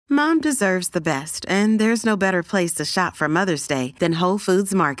Mom deserves the best, and there's no better place to shop for Mother's Day than Whole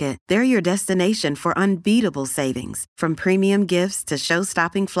Foods Market. They're your destination for unbeatable savings, from premium gifts to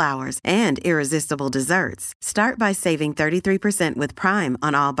show-stopping flowers and irresistible desserts. Start by saving 33% with Prime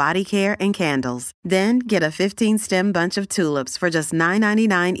on all body care and candles. Then get a 15-stem bunch of tulips for just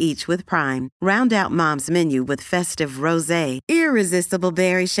 $9.99 each with Prime. Round out Mom's menu with festive rosé, irresistible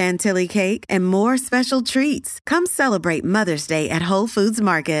berry chantilly cake, and more special treats. Come celebrate Mother's Day at Whole Foods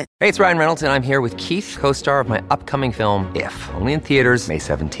Market. Hey, it's Ryan Reynolds, and I'm here with Keith, co-star of my upcoming film, If, only in theaters May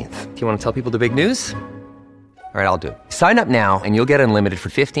 17th. Do you want to tell people the big news? All right, I'll do it. Sign up now and you'll get unlimited for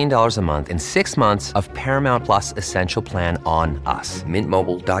 $15 a month and 6 months of Paramount Plus Essential Plan on us.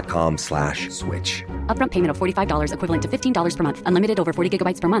 MintMobile.com/switch. Upfront payment of $45 equivalent to $15 per month. Unlimited over 40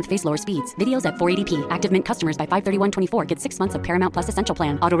 gigabytes per month. Face lower speeds. Videos at 480p. Active Mint customers by 531.24 get 6 months of Paramount Plus Essential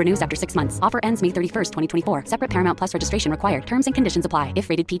Plan. Auto renews after 6 months. Offer ends May 31st, 2024. Separate Paramount Plus registration required. Terms and conditions apply if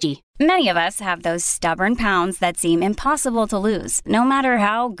rated PG. Many of us have those stubborn pounds that seem impossible to lose, no matter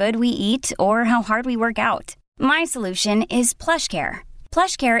how good we eat or how hard we work out. My solution is PlushCare.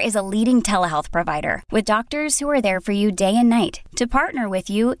 PlushCare is a leading telehealth provider with doctors who are there for you day and night to partner with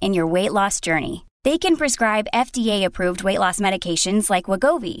you in your weight loss journey. They can prescribe FDA-approved weight loss medications like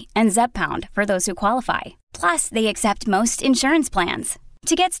Wegovy and Zepbound for those who qualify. Plus, they accept most insurance plans.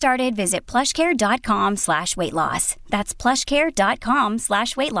 To get started, visit plushcare.com/weightloss. That's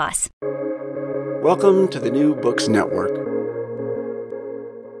plushcare.com/weightloss. Welcome to the New Books Network.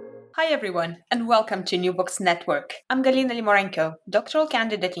 Hi everyone, and welcome to New Books Network. I'm Galina Limorenko, doctoral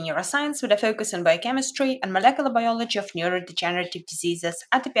candidate in neuroscience with a focus on biochemistry and molecular biology of neurodegenerative diseases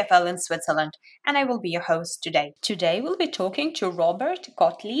at EPFL in Switzerland, and I will be your host today. Today we'll be talking to Robert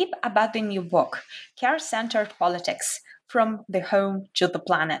Gottlieb about the new book, Care-Centered Politics, From the Home to the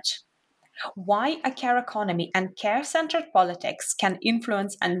Planet. Why a care economy and care-centered politics can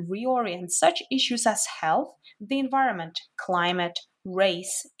influence and reorient such issues as health, the environment, climate,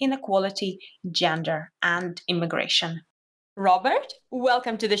 race, inequality, gender, and immigration. Robert,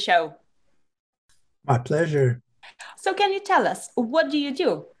 welcome to the show. My pleasure. So can you tell us, what do you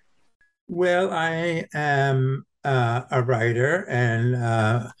do? Well, I am a writer and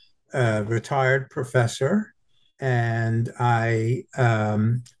a retired professor, and I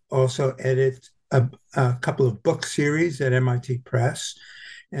also edit a couple of book series at MIT Press.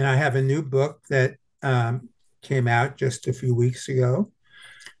 And I have a new book that came out just a few weeks ago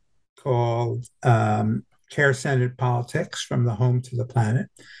called Care-Centered Politics, From the Home to the Planet.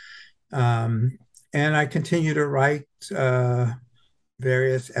 And I continue to write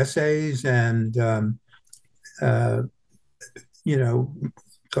various essays and,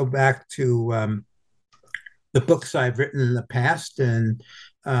 go back to the books I've written in the past and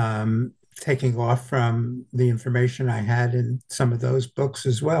taking off from the information I had in some of those books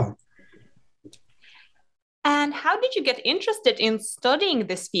as well. And how did you get interested in studying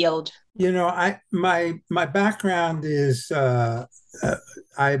this field? My background is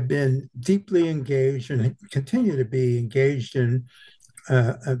I've been deeply engaged and continue to be engaged in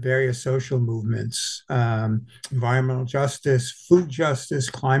various social movements, environmental justice, food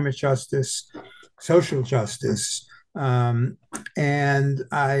justice, climate justice, social justice. And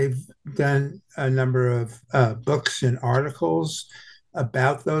I've done a number of books and articles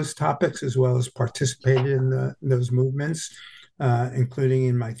about those topics, as well as participated in those movements, including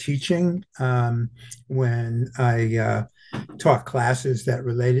in my teaching when I taught classes that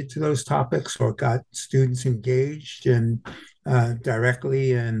related to those topics or got students engaged in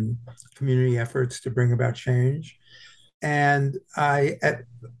directly in community efforts to bring about change. And I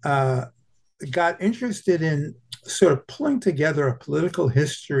got interested in sort of pulling together a political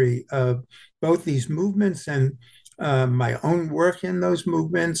history of both these movements and my own work in those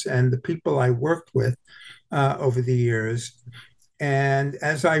movements and the people I worked with over the years. And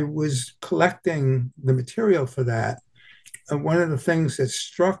as I was collecting the material for that, one of the things that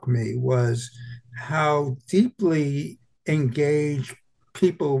struck me was how deeply engaged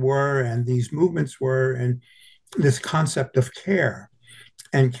people were and these movements were in this concept of care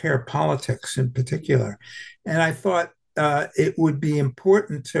and care politics in particular. And I thought it would be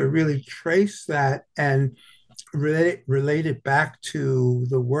important to really trace that and relate it back to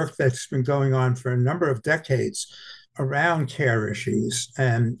the work that's been going on for a number of decades around care issues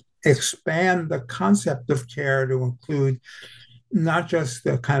and expand the concept of care to include not just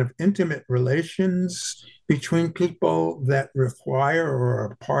the kind of intimate relations between people that require or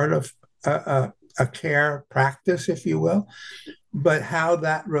are part of a care practice, if you will, but how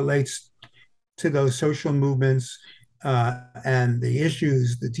that relates to those social movements and the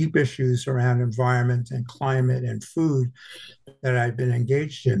issues, the deep issues around environment and climate and food that I'd been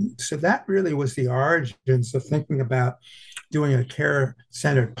engaged in. So that really was the origins of thinking about doing a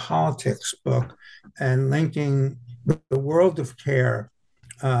care-centered politics book and linking the world of care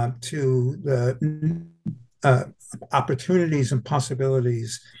to the opportunities and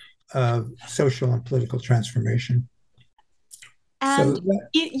possibilities of social and political transformation. And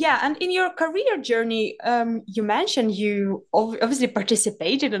and in your career journey, you mentioned you obviously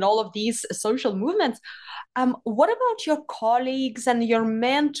participated in all of these social movements. What about your colleagues and your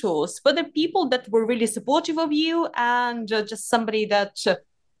mentors? Were there people that were really supportive of you, and just somebody that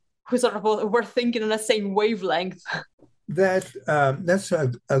who sort of were thinking on the same wavelength? That's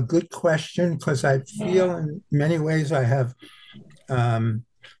a good question, because I feel in many ways I have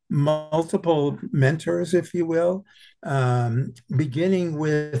multiple mentors, if you will, beginning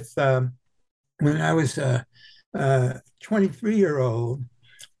with when I was a 23-year-old.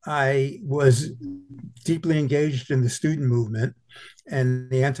 I was deeply engaged in the student movement and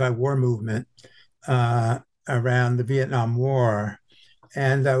the anti-war movement around the Vietnam War.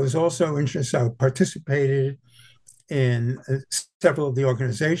 And I was also interested, I participated in several of the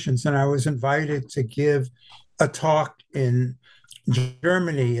organizations, and I was invited to give a talk in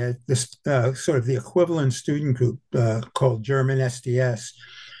Germany at this sort of the equivalent student group called German SDS.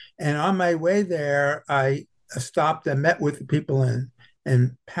 And on my way there, I stopped and met with the people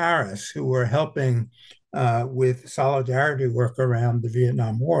in Paris who were helping with solidarity work around the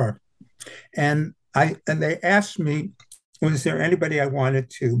Vietnam War. And they asked me, was there anybody I wanted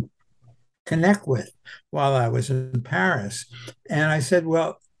to connect with while I was in Paris? And I said,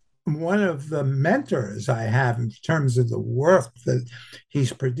 well, one of the mentors I have in terms of the work that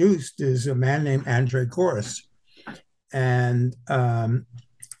he's produced is a man named Andrei Gorz. And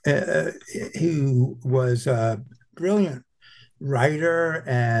he was a brilliant writer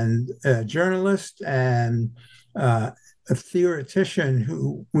and a journalist and a theoretician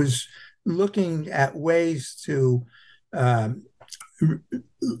who was looking at ways to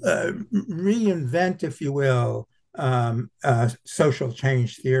reinvent, if you will, social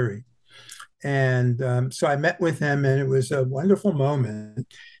change theory. And so I met with him, and it was a wonderful moment.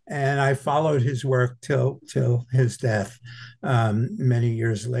 And I followed his work till his death many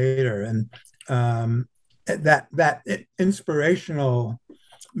years later. And that inspirational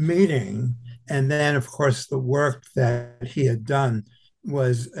meeting, and then, of course, the work that he had done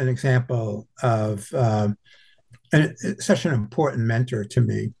was an example of such an important mentor to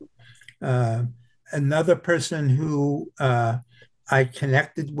me. Another person who I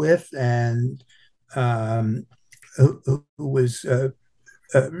connected with and who was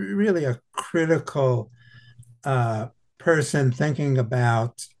really a critical person thinking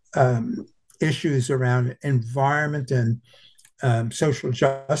about issues around environment and social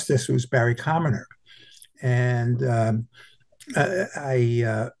justice was Barry Commoner. And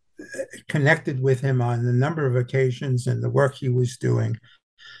I connected with him on a number of occasions and the work he was doing.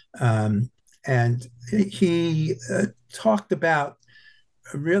 And he talked about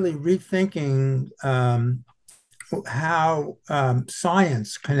really rethinking how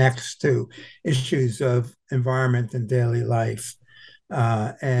science connects to issues of environment and daily life,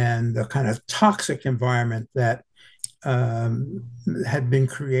 and the kind of toxic environment that had been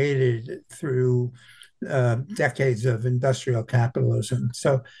created through decades of industrial capitalism.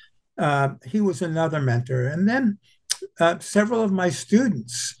 So he was another mentor. And then several of my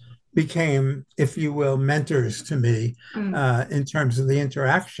students became, if you will, mentors to me in terms of the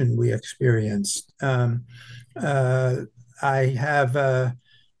interaction we experienced. I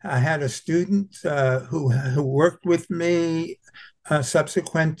had a student who worked with me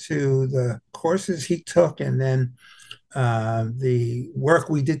subsequent to the courses he took, and then the work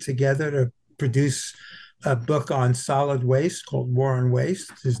we did together to produce a book on solid waste called War on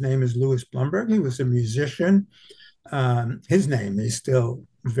Waste. His name is Louis Blumberg. He was a musician. His name is still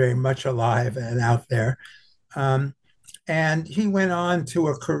very much alive and out there. And he went on to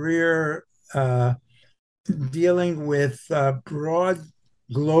a career dealing with broad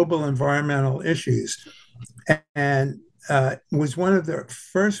global environmental issues, and was one of the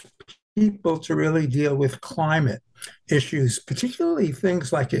first people to really deal with climate issues, particularly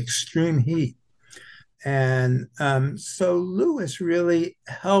things like extreme heat. And so Louis really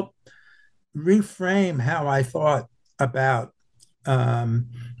helped reframe how I thought about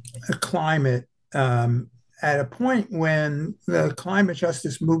climate at a point when the climate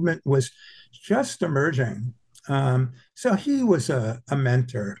justice movement was just emerging. So he was a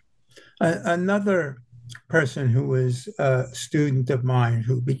mentor. Another person who was a student of mine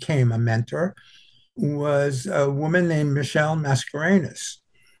who became a mentor was a woman named Michelle Mascarenhas.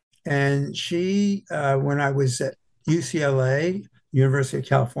 And she, when I was UCLA, University of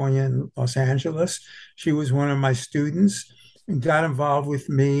California in Los Angeles. She was one of my students and got involved with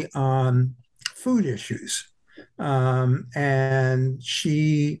me on food issues. And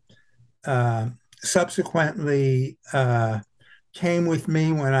she subsequently came with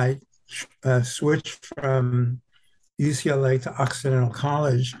me when I switched from UCLA to Occidental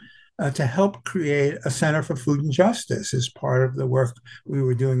College to help create a Center for Food and Justice as part of the work we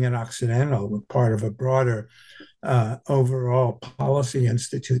were doing at Occidental, part of a broader overall policy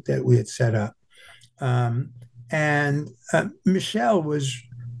institute that we had set up. And Michelle was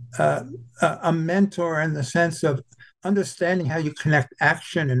a mentor in the sense of understanding how you connect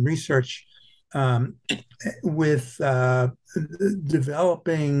action and research with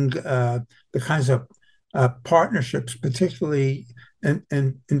developing the kinds of partnerships, particularly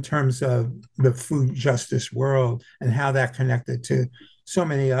in terms of the food justice world and how that connected to so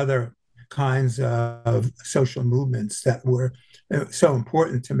many other kinds of social movements that were so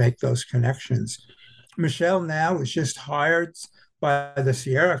important to make those connections. Michelle now is just hired by the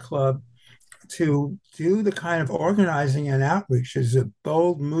Sierra Club to do the kind of organizing and outreach. Is a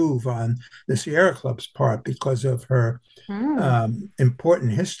bold move on the Sierra Club's part because of her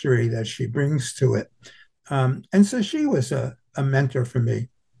important history that she brings to it. And so she was a mentor for me.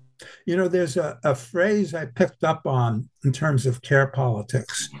 You know, there's a phrase I picked up on in terms of care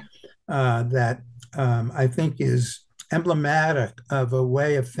politics that I think is emblematic of a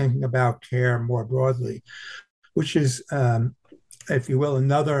way of thinking about care more broadly, which is, if you will,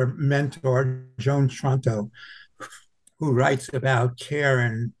 another mentor, Joan Tronto, who writes about care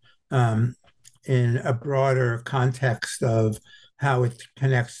in a broader context of how it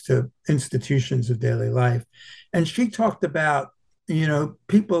connects to institutions of daily life. And she talked about, you know,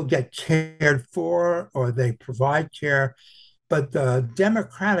 people get cared for or they provide care, but the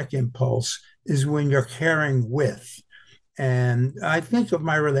democratic impulse is when you're caring with. And I think of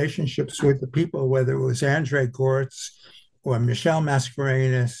my relationships with the people, whether it was Andre Gortz or Michelle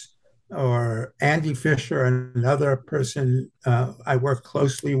Mascarenas or Andy Fisher, another person I worked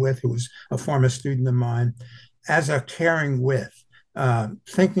closely with who was a former student of mine, as a caring with,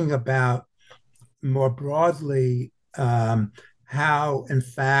 thinking about more broadly how, in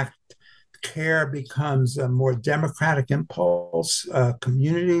fact, care becomes a more democratic impulse,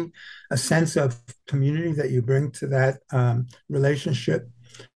 community, a sense of community that you bring to that relationship,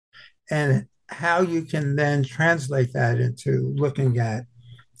 and how you can then translate that into looking at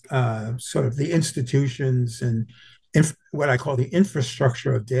sort of the institutions and what I call the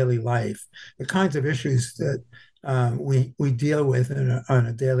infrastructure of daily life, the kinds of issues that we deal with on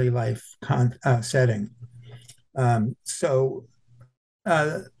a daily life setting. So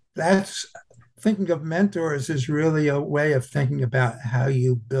that's thinking of mentors is really a way of thinking about how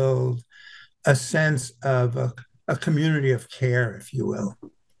you build a sense of a community of care, if you will.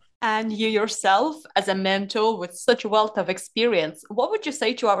 And you yourself, as a mentor with such a wealth of experience, what would you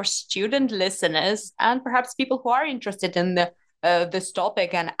say to our student listeners and perhaps people who are interested in this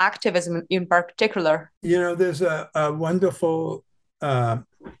topic and activism in particular? You know, there's a wonderful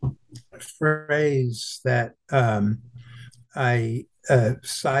phrase that I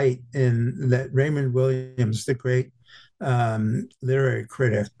cite in that Raymond Williams, the great literary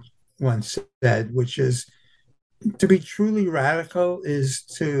critic, once said, which is, to be truly radical is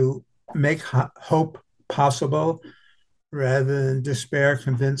to make hope possible rather than despair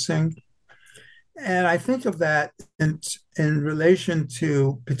convincing. And I think of that in relation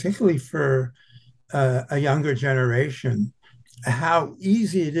to, particularly for a younger generation, how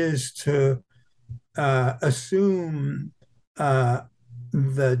easy it is to assume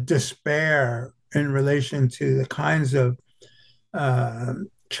the despair in relation to the kinds of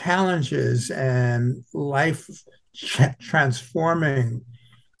challenges and life transforming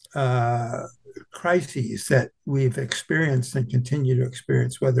crises that we've experienced and continue to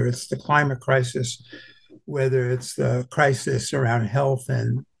experience, whether it's the climate crisis, whether it's the crisis around health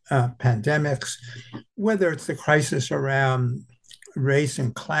and pandemics, whether it's the crisis around race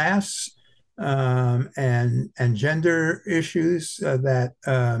and class and gender issues that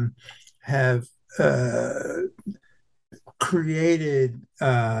have created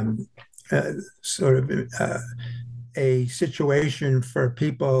sort of a situation for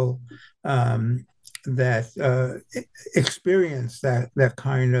people that experience that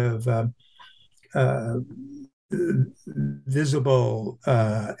kind of visible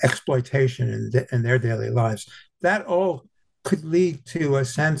exploitation in their daily lives. That all could lead to a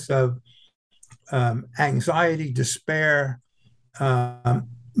sense of anxiety, despair,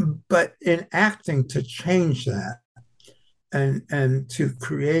 but in acting to change that and to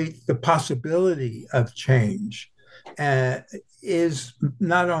create the possibility of change is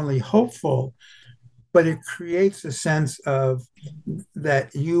not only hopeful, but it creates a sense of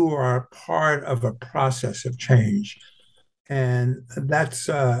that you are part of a process of change. And that's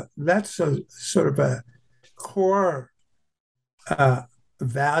a sort of a core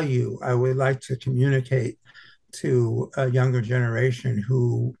value I would like to communicate to a younger generation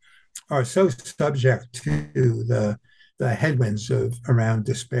who are so subject to the headwinds of around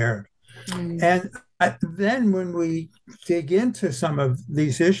despair. And then when we dig into some of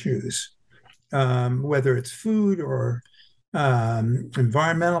these issues, whether it's food or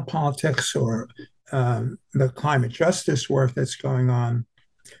environmental politics or the climate justice work that's going on,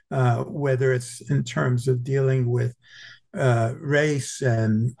 whether it's in terms of dealing with race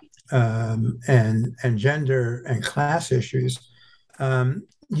and gender and class issues,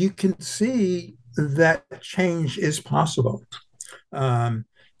 you can see that change is possible.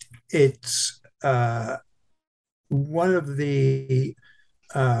 It's one of the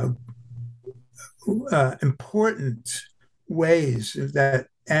important ways that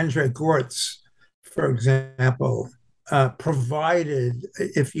Andre Gortz, for example, provided,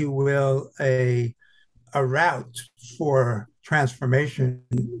 if you will, a route for transformation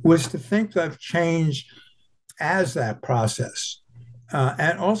was to think of change as that process,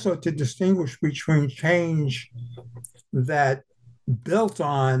 and also to distinguish between change that built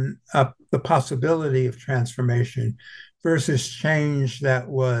on the possibility of transformation versus change that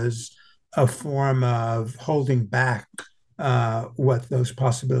was a form of holding back what those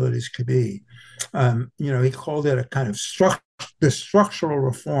possibilities could be. He called it a kind of the structural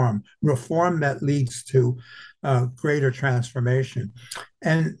reform that leads to greater transformation.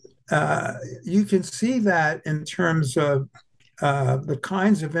 And you can see that in terms of the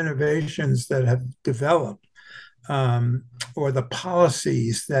kinds of innovations that have developed, or the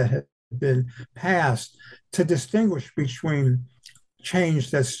policies that have been passed to distinguish between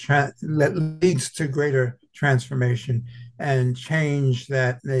change that leads to greater transformation and change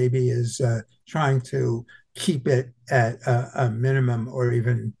that maybe is trying to keep it at a minimum or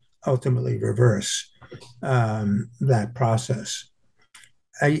even ultimately reverse that process.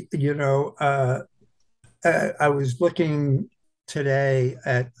 I was looking today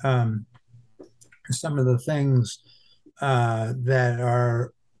at some of the things that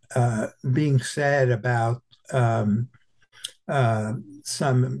are being said about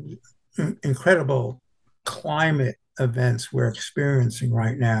some incredible climate events we're experiencing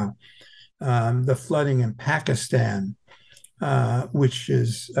right now. The flooding in Pakistan, which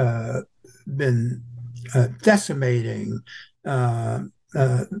has been decimating not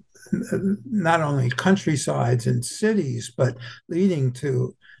only countrysides and cities, but leading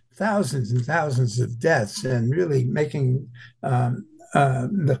to thousands and thousands of deaths and really making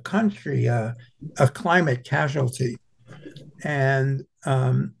the country a climate casualty. And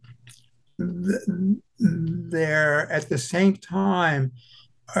they're at the same time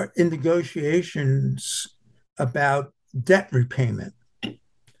are in negotiations about debt repayment.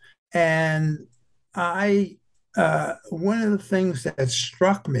 And one of the things that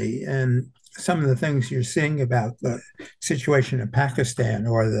struck me, and some of the things you're seeing about the situation in Pakistan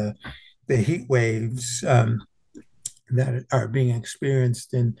or the heat waves that are being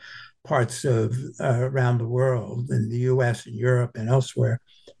experienced in parts of around the world, in the US and Europe and elsewhere,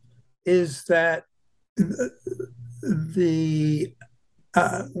 is that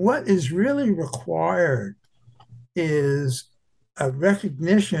what is really required is a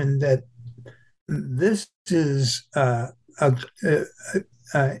recognition that this is a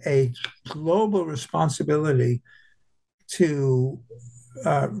global responsibility to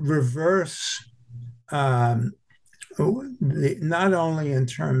reverse not only in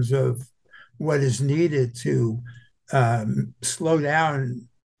terms of what is needed to slow down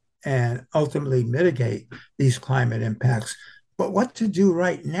and ultimately mitigate these climate impacts, but what to do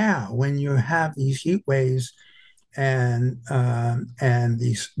right now when you have these heat waves and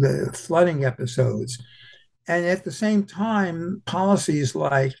the flooding episodes. And at the same time, policies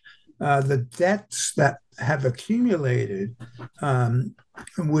like the debts that have accumulated,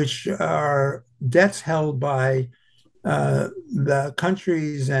 which are debts held by the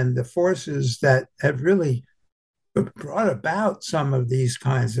countries and the forces that have really brought about some of these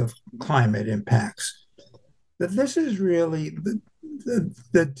kinds of climate impacts. That this is really,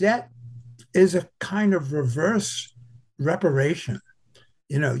 the debt is a kind of reverse reparation.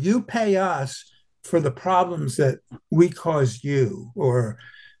 You pay us for the problems that we caused you. Or,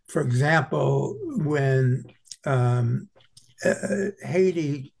 for example, when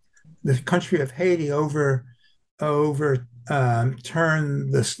Haiti, the country of Haiti, overturned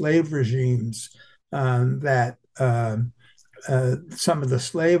the slave regimes that some of the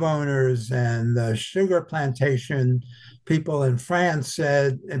slave owners and the sugar plantation people in France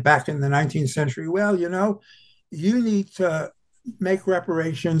said back in the 19th century, well, you need to make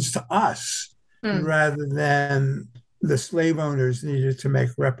reparations to us rather than the slave owners needed to make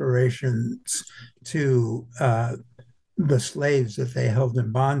reparations to the slaves that they held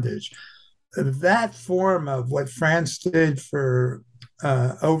in bondage. That form of what France did for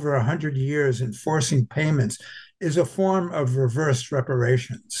over 100 years, enforcing payments, is a form of reverse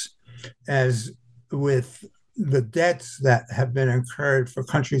reparations, as with the debts that have been incurred for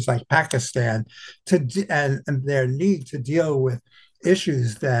countries like Pakistan and their need to deal with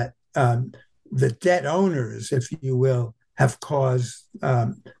issues that the debt owners, if you will, have caused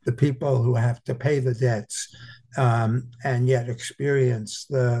the people who have to pay the debts and yet experience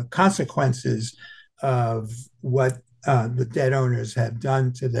the consequences of what the debt owners have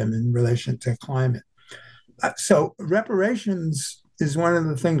done to them in relation to climate. So reparations is one of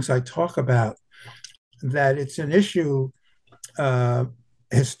the things I talk about, that it's an issue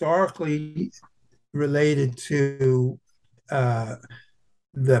historically related to a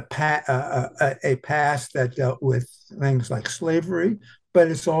past that dealt with things like slavery, but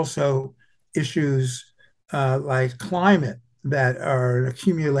it's also issues like climate that are an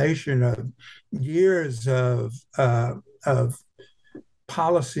accumulation of years of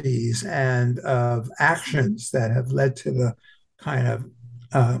policies and of actions that have led to the kind of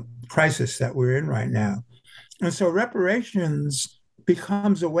crisis that we're in right now. And so reparations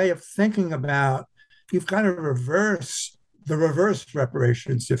becomes a way of thinking about, you've got to reverse the reverse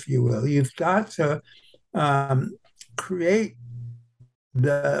reparations, if you will. You've got to create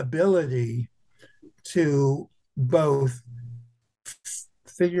the ability to both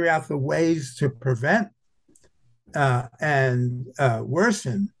figure out the ways to prevent and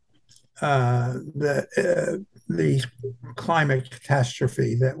worsen the climate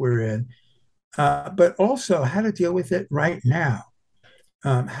catastrophe that we're in, but also how to deal with it right now.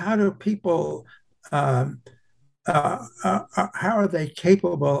 How do people, how are they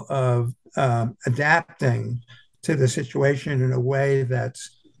capable of adapting to the situation in a way that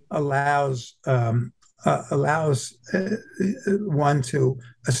allows one to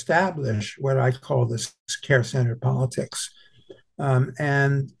establish what I call this care-centered politics.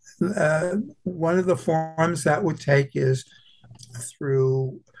 And one of the forms that would take is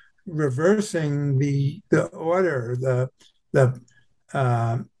through reversing the order,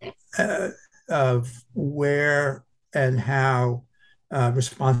 of where and how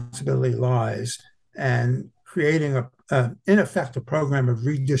responsibility lies, and creating in effect a program of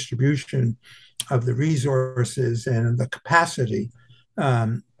redistribution of the resources and the capacity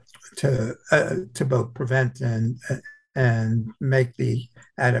to both prevent and make the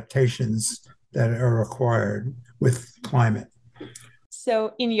adaptations that are required with climate.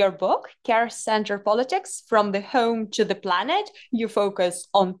 So in your book, Care-Centered Politics, From the Home to the Planet, you focus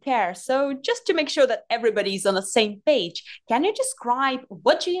on care. So just to make sure that everybody's on the same page, can you describe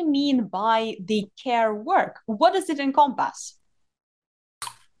what do you mean by the care work? What does it encompass?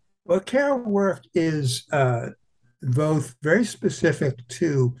 Well, care work is both very specific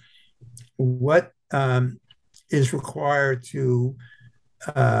to what is required to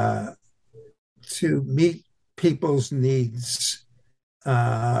meet people's needs,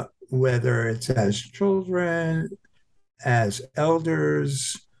 whether it's as children, as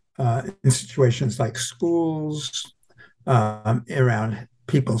elders, in situations like schools, around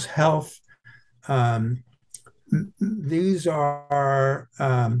people's health. These are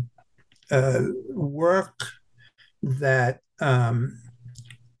work that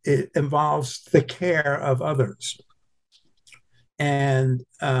it involves the care of others. And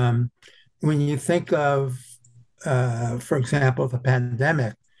when you think of, for example, the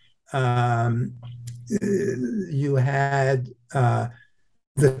pandemic, you had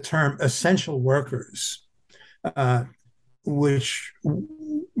the term essential workers, which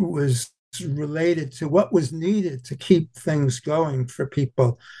was related to what was needed to keep things going for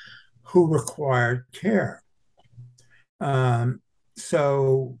people who required care.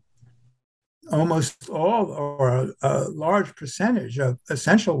 So almost all, or a large percentage of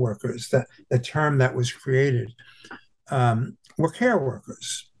essential workers, the term that was created, were care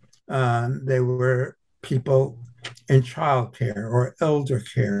workers. They were people in childcare or elder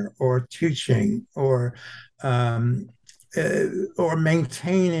care or teaching or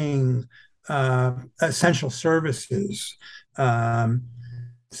maintaining essential services.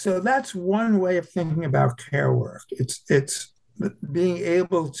 So that's one way of thinking about care work. It's being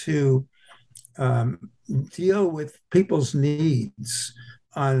able to deal with people's needs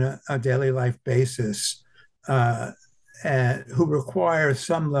on a daily life basis uh, and who require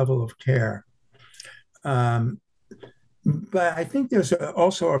some level of care. But I think there's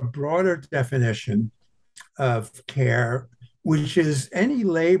also a broader definition of care, which is any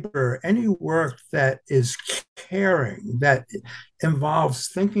labor, any work that is caring, that involves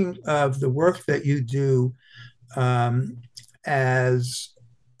thinking of the work that you do as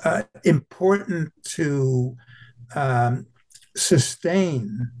important to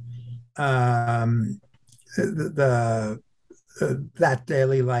sustain that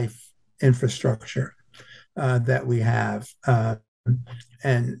daily life infrastructure that we have,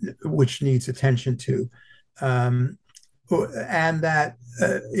 and which needs attention to. And that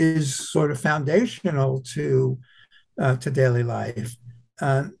is sort of foundational to daily life.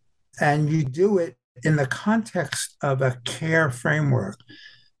 And you do it in the context of a care framework.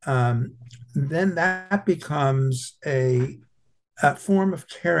 Then that becomes a form of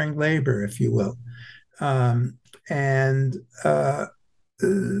caring labor, if you will.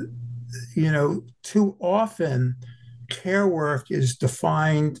 Too often care work is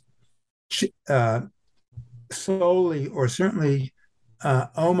defined solely, or certainly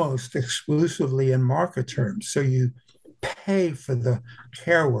almost exclusively, in market terms. So you pay for the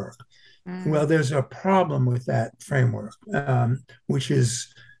care work. Well, there's a problem with that framework, which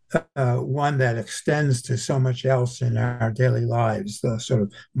is one that extends to so much else in our daily lives, the sort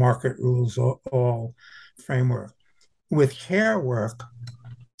of market rules all framework. With care work,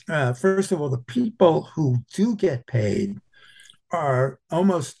 first of all, the people who do get paid are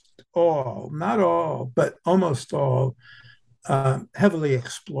almost all, not all, but almost all, heavily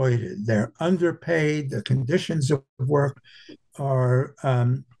exploited. They're underpaid. The conditions of work are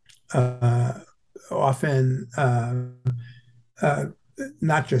often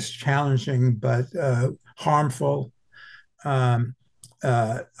not just challenging, but harmful. A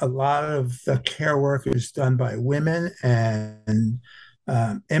lot of the care work is done by women and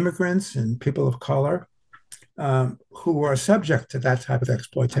immigrants and people of color who are subject to that type of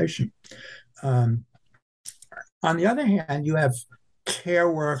exploitation. On the other hand, you have care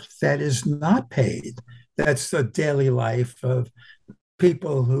work that is not paid. That's the daily life of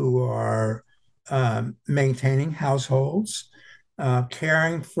people who are maintaining households,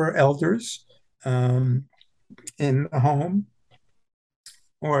 caring for elders in the home,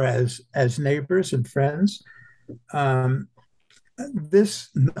 or as neighbors and friends. This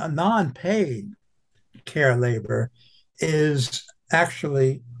non-paid care labor is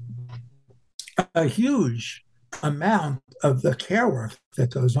actually a huge amount of the care work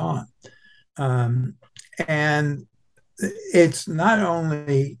that goes on. And it's not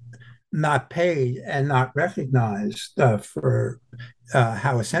only not paid and not recognized for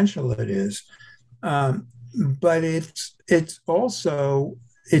how essential it is, but it's also,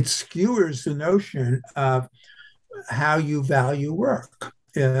 it skewers the notion of how you value work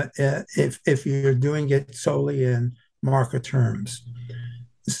if you're doing it solely in market terms.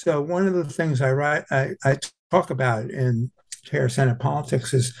 So one of the things I talk about in care-centered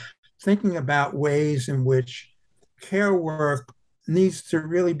politics is thinking about ways in which care work needs to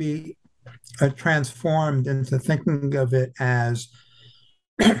really be transformed into thinking of it as,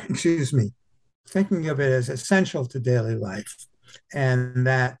 thinking of it as essential to daily life, and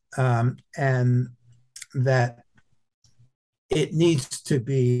that it needs to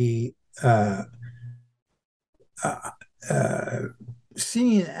be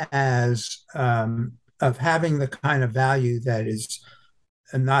seen as of having the kind of value that is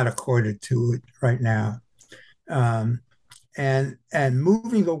not accorded to it right now. And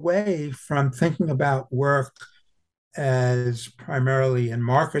moving away from thinking about work as primarily in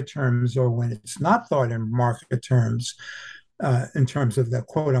market terms, or when it's not thought in market terms, in terms of the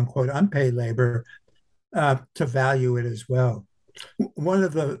quote unquote unpaid labor, to value it as well. One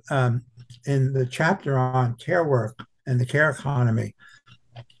of the, in the chapter on care work and the care economy,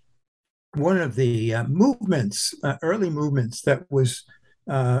 one of the movements, early movements that was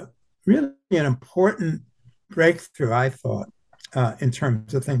really an important breakthrough, I thought, in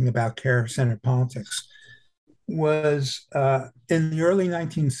terms of thinking about care-centered politics, was in the early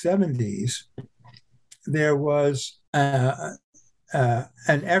 1970s. There was an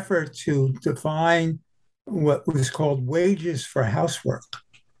effort to define what was called wages for housework.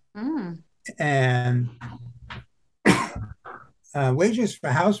 And wages for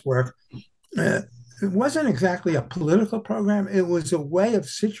housework, it wasn't exactly a political program. It was a way of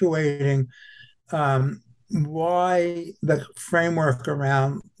situating why the framework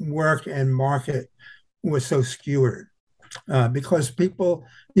around work and market was so skewered. Because people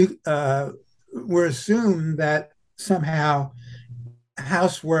were assumed that somehow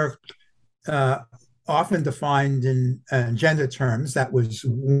housework often defined in gender terms. That was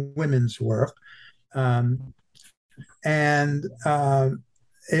women's work. Um, and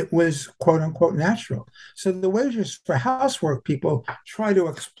it was quote unquote natural. So the wages for housework people try to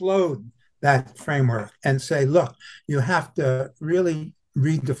explode that framework and say, look, you have to really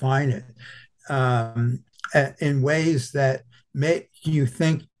redefine it in ways that make you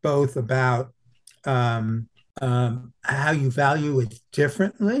think both about how you value it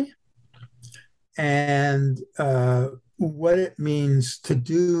differently and what it means to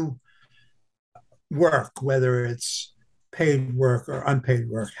do work, whether it's paid work or unpaid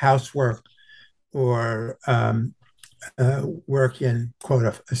work, housework or work in,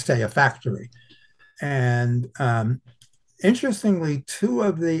 quote, say, a factory. And interestingly, two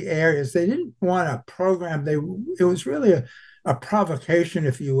of the areas, they didn't want a program. It was really a provocation,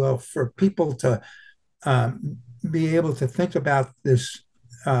 if you will, for people to be able to think about this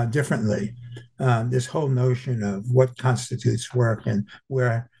differently. This whole notion of what constitutes work and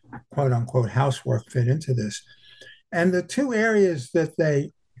where, quote unquote, housework fit into this. And the two areas that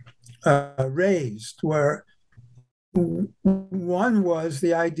they raised were, one was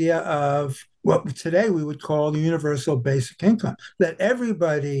the idea of what today we would call the universal basic income, that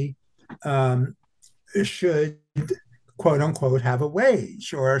everybody should, quote unquote, have a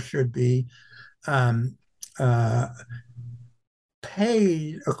wage or should be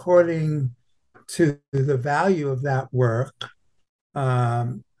paid according to the value of that work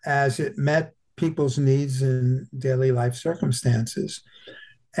as it met people's needs in daily life circumstances.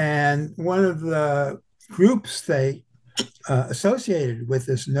 And one of the groups they associated with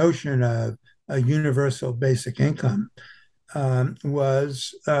this notion of a universal basic income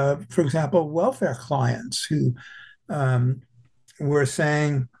was, for example, welfare clients who were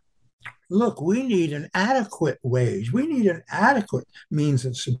saying, look, we need an adequate wage. We need an adequate means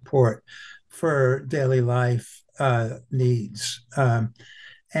of support for daily life needs. So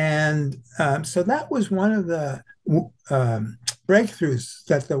that was one of the breakthroughs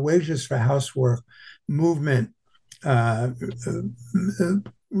that the Wages for Housework movement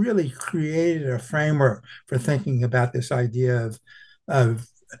really created a framework for thinking about this idea of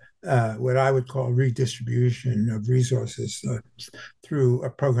what I would call redistribution of resources through a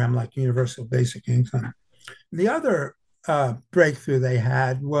program like Universal Basic Income. The other breakthrough they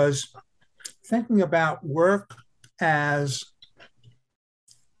had was thinking about work as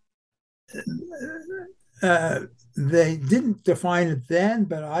they didn't define it then,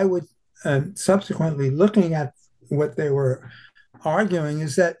 but I would subsequently, looking at what they were arguing,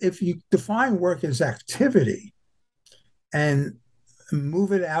 is that if you define work as activity and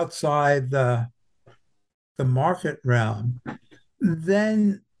move it outside the market realm,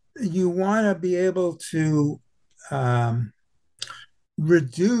 then you want to be able to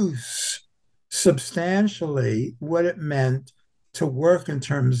reduce substantially what it meant to work in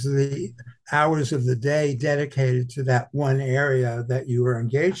terms of the hours of the day dedicated to that one area that you were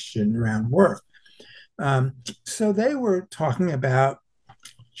engaged in around work. So they were talking about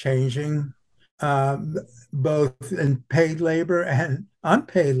changing both in paid labor and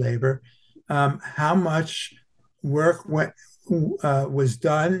unpaid labor, how much work was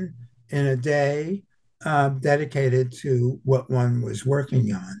done in a day dedicated to what one was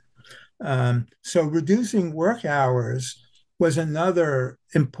working on. So reducing work hours was another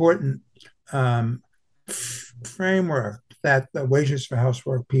important framework that the Wages for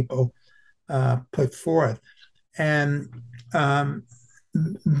Housework people put forth. And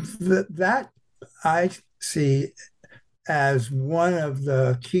that I see as one of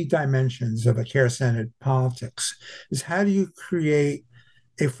the key dimensions of a care-centered politics, is how do you create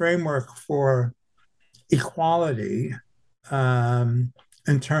a framework for equality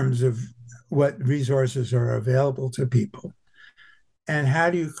in terms of what resources are available to people? And how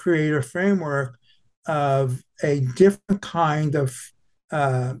do you create a framework of a different kind of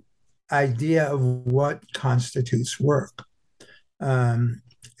idea of what constitutes work?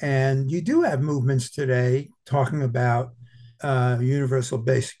 And you do have movements today talking about universal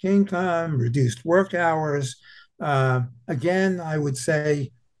basic income, reduced work hours. Again, I would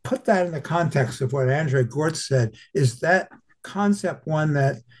say, put that in the context of what Andre Gortz said. Is that concept one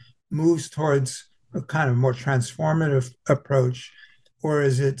that moves towards a kind of more transformative approach? Or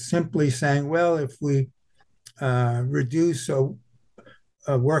is it simply saying, well, if we reduce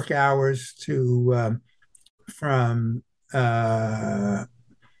work hours to from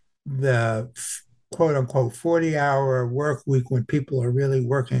the quote unquote 40-hour work week when people are really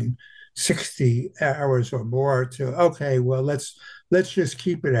working 60 hours or more to, okay, well, let's just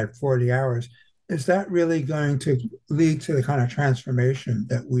keep it at 40 hours. Is that really going to lead to the kind of transformation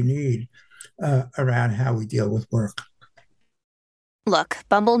that we need? around how we deal with work. Look,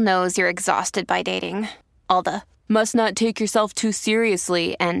 Bumble knows you're exhausted by dating. All the must not take yourself too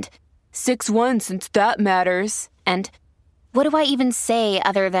seriously and 6'1" since that matters. And what do I even say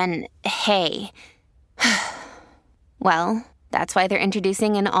other than hey? Well, that's why they're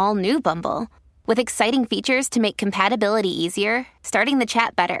introducing an all-new Bumble with exciting features to make compatibility easier, starting the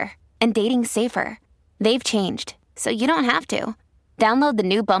chat better, and dating safer. They've changed, so you don't have to. Download the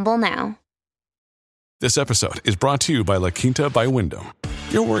new Bumble now. This episode is brought to you by La Quinta by Wyndham.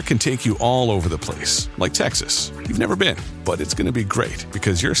 Your work can take you all over the place, like Texas. You've never been, but it's going to be great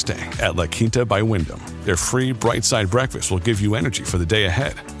because you're staying at La Quinta by Wyndham. Their free Bright Side breakfast will give you energy for the day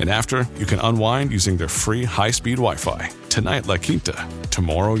ahead. And after, you can unwind using their free high-speed Wi-Fi. Tonight, La Quinta.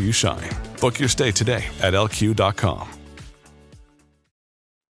 Tomorrow, you shine. Book your stay today at lq.com.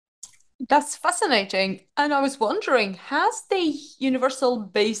 That's fascinating. And I was wondering, has the universal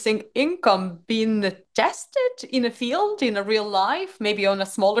basic income been tested in a field, in a real life, maybe on a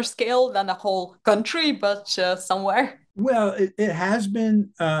smaller scale than a whole country, but somewhere? Well, it has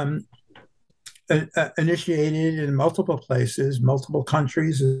been initiated in multiple places, multiple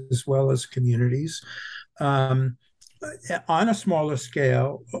countries, as well as communities, on a smaller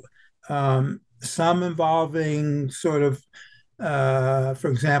scale, some involving sort of, for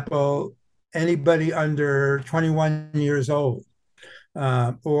example, anybody under 21 years old,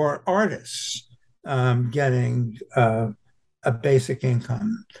 or artists getting a basic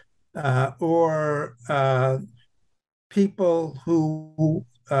income, or people who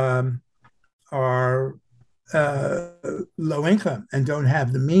are low income and don't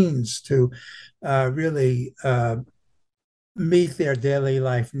have the means to really meet their daily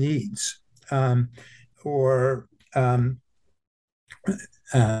life needs, or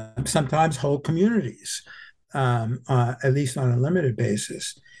sometimes whole communities, at least on a limited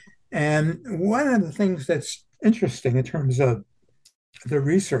basis. And one of the things that's interesting in terms of the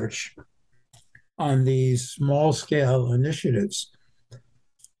research on these small-scale initiatives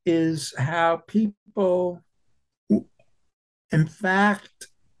is how people, in fact,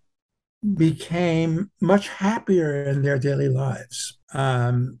 became much happier in their daily lives.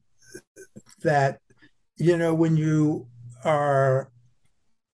 That,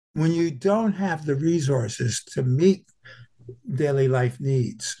 when you don't have the resources to meet daily life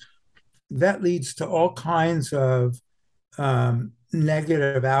needs, that leads to all kinds of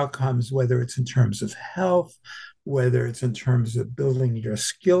negative outcomes, whether it's in terms of health, whether it's in terms of building your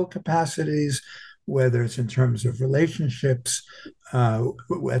skill capacities, whether it's in terms of relationships,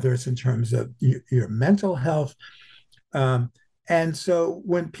 whether it's in terms of your mental health. And so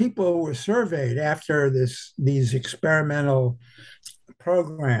when people were surveyed after these experimental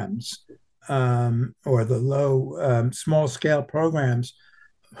programs, or the small scale programs,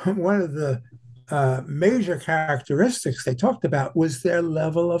 one of the major characteristics they talked about was their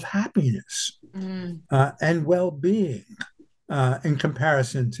level of happiness and well-being in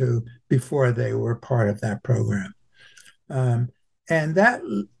comparison to before they were part of that program. And that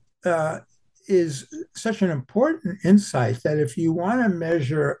is such an important insight that if you want to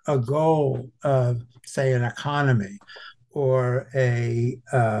measure a goal of, say, an economy or a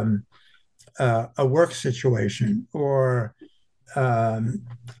work situation or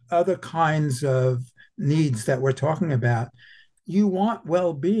other kinds of needs that we're talking about, you want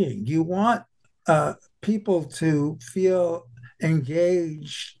well-being. You want people to feel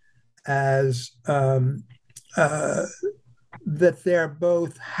engaged as that they're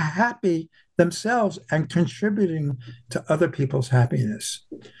both happy themselves and contributing to other people's happiness.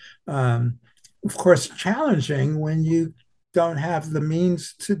 Of course, challenging when you don't have the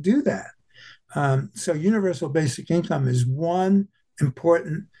means to do that. So universal basic income is one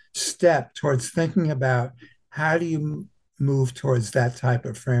important step towards thinking about how do you move towards that type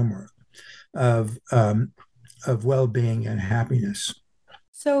of framework of well-being and happiness.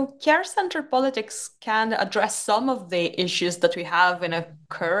 So care-centered politics can address some of the issues that we have in a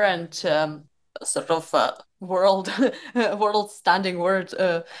current sort of world standing word,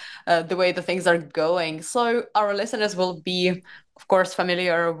 the way the things are going. So our listeners will be, of course,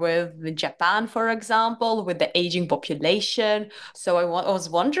 familiar with Japan, for example, with the aging population. So I was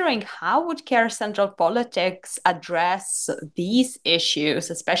wondering, how would care-centered politics address these issues,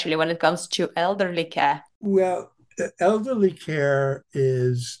 especially when it comes to elderly care? Well, elderly care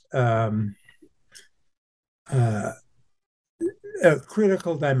is a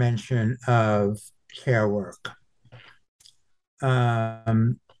critical dimension of care work.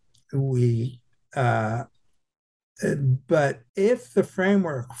 But if the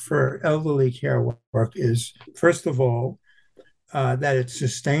framework for elderly care work is, first of all, that it's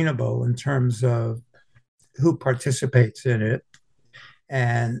sustainable in terms of who participates in it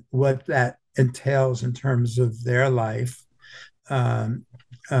and what that entails in terms of their life. Um,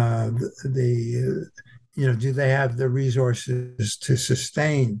 do they have the resources to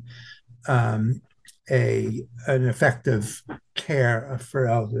sustain um, an effective care for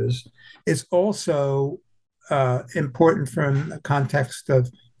elders? It's also important from the context of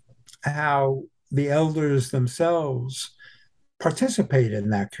how the elders themselves participate in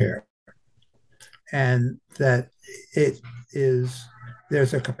that care, and that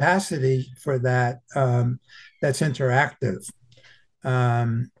there's a capacity for that that's interactive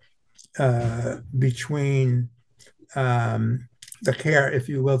between the care, if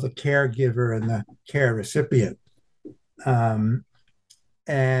you will, the caregiver and the care recipient. And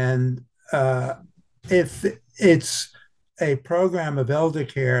if it's a program of elder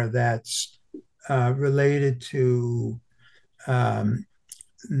care that's related to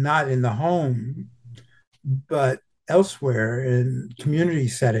not in the home, but elsewhere in community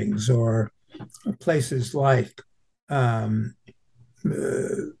settings or places like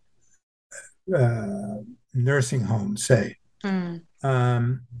nursing homes, say.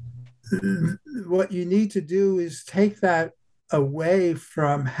 What you need to do is take that away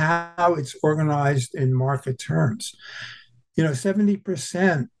from how it's organized in market terms.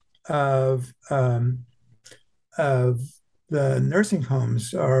 70% of the nursing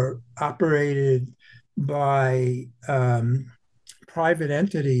homes are operated by private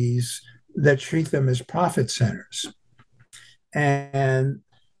entities that treat them as profit centers. And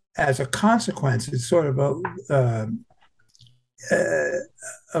as a consequence, it's sort of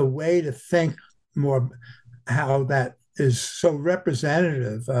a way to think more how that is so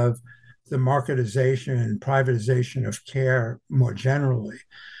representative of the marketization and privatization of care more generally.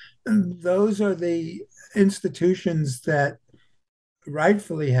 And those are the institutions that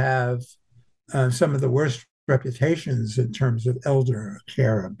rightfully have some of the worst reputations in terms of elder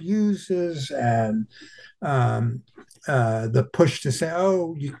care abuses and the push to say,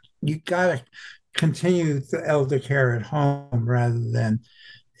 oh, you got to continue the elder care at home rather than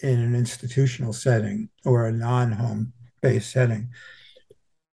in an institutional setting or a non-home based setting.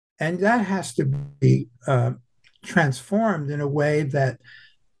 And that has to be transformed in a way that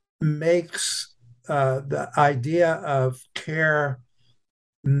makes the idea of care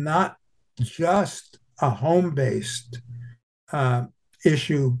not just a home-based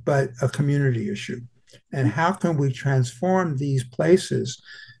issue, but a community issue. And how can we transform these places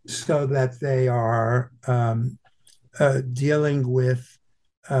so that they are dealing with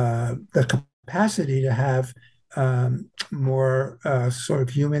the capacity to have more sort of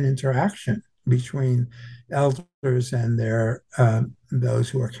human interaction between elders and those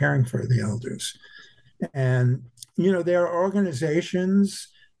who are caring for the elders. And there are organizations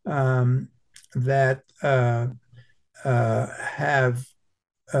that have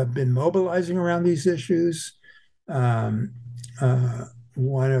been mobilizing around these issues. One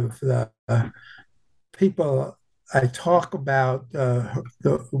of the people I talk about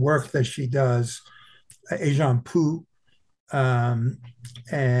the work that she does, Ejan Pu, and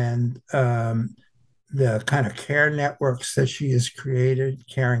the kind of care networks that she has created,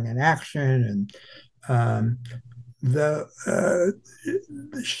 Caring in Action, and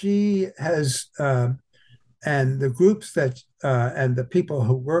she has, and the groups that and the people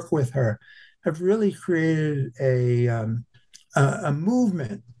who work with her have really created a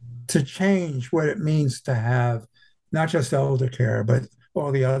movement to change what it means to have not just elder care, but all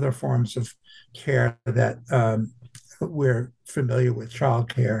the other forms of care that we're familiar with,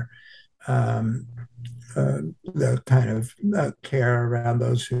 childcare, the kind of care around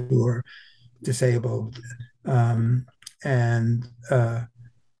those who are disabled, and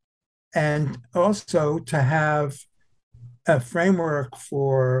also to have a framework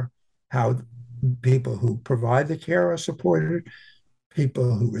for how people who provide the care are supported,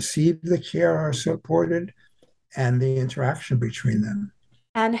 people who receive the care are supported, and the interaction between them.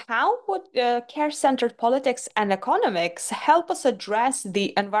 And how would care-centered politics and economics help us address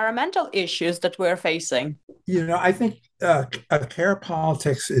the environmental issues that we're facing? I think care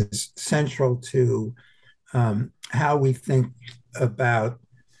politics is central to how we think about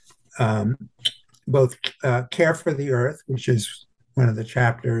both care for the earth, which is one of the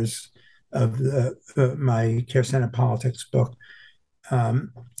chapters of my Care-Centered Politics book,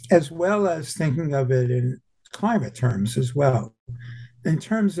 as well as thinking of it in climate terms as well. In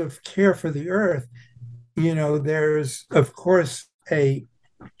terms of care for the earth, there's, of course, an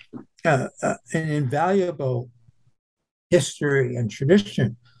invaluable history and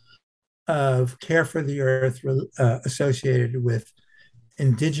tradition of care for the earth associated with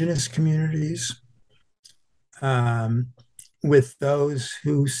indigenous communities, with those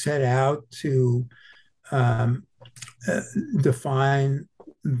who set out to define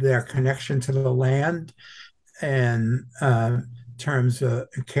their connection to the land and terms of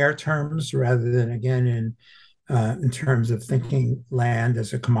care terms, rather than again in terms of thinking land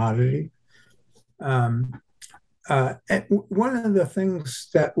as a commodity. One of the things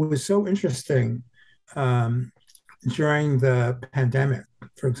that was so interesting during the pandemic,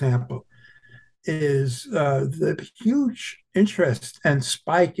 for example, is the huge interest and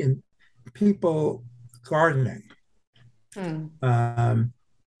spike in people gardening.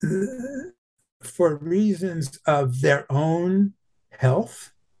 For reasons of their own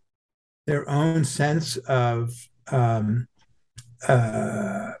health, their own sense of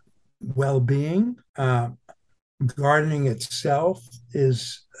well-being. Gardening itself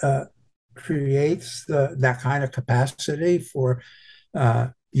creates that kind of capacity for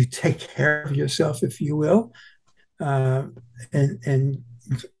you take care of yourself, if you will, in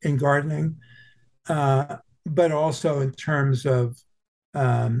gardening, but also in terms of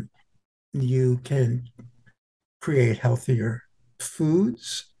you can create healthier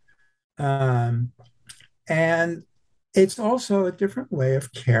foods. And it's also a different way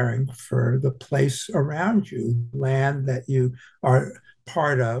of caring for the place around you, land that you are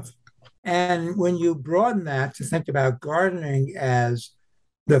part of. And when you broaden that to think about gardening as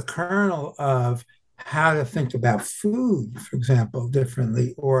the kernel of how to think about food, for example,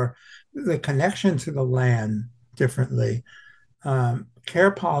 differently, or the connection to the land differently,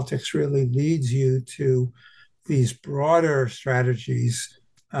 care politics really leads you to these broader strategies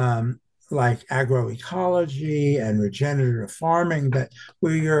like agroecology and regenerative farming,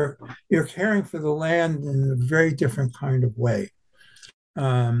 where you're caring for the land in a very different kind of way.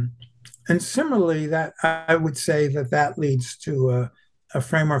 And similarly, that I would say that leads to a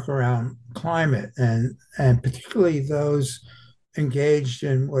framework around climate, and particularly those engaged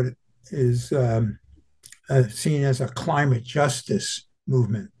in what is seen as a climate justice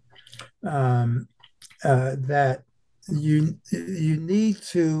movement. That you need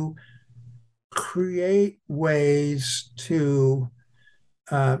to create ways to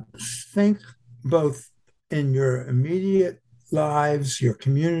think both in your immediate lives, your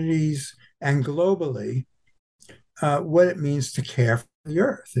communities, and globally, what it means to care for the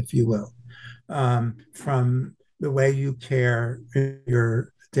earth, if you will, from the way you care in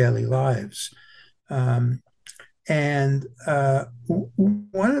your daily lives. And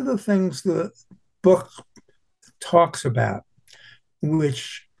one of the things the book talks about,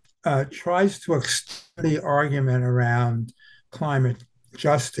 which tries to extend the argument around climate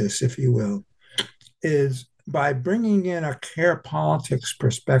justice, if you will, is by bringing in a care politics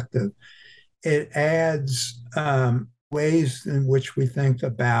perspective, it adds ways in which we think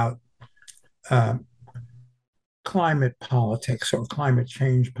about climate politics or climate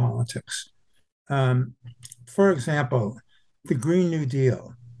change politics. For example, the Green New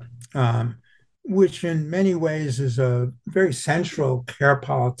Deal, which in many ways is a very central care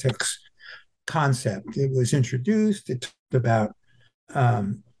politics concept. It was introduced, it talked about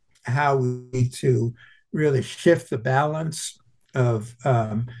how we need to really shift the balance of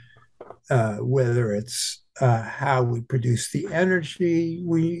whether it's how we produce the energy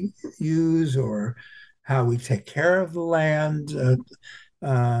we use or how we take care of the land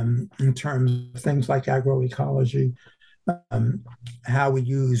in terms of things like agroecology, how we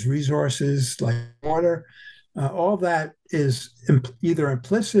use resources like water. All that is either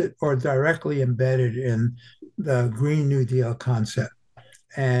implicit or directly embedded in the Green New Deal concept,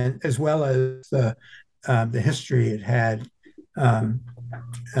 and as well as the history it had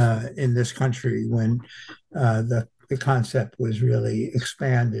in this country when the concept was really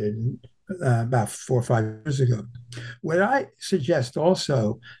expanded about 4 or 5 years ago. What I suggest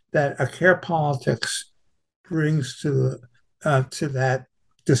also that a care politics brings to that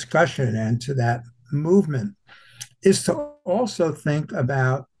discussion and to that movement is to also think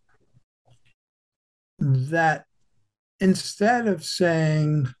about that instead of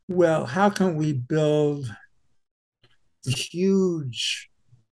saying, well, how can we build huge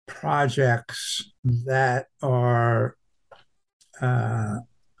projects that are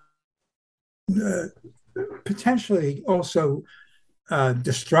potentially also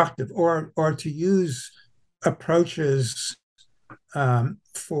destructive, or to use approaches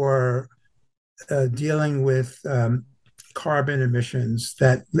for dealing with carbon emissions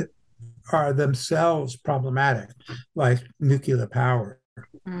that are themselves problematic, like nuclear power.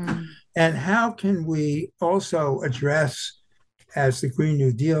 And how can we also address, as the Green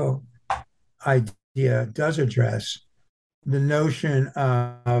New Deal idea does address the notion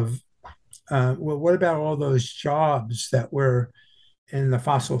of, well, what about all those jobs that were in the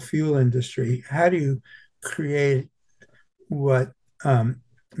fossil fuel industry? How do you create what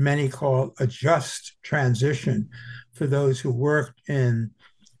many call a just transition for those who worked in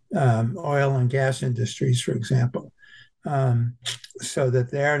oil and gas industries, for example, so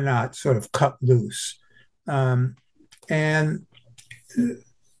that they're not sort of cut loose? And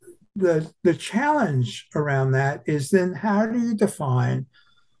the challenge around that is then how do you define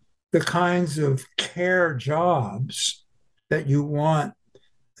the kinds of care jobs that you want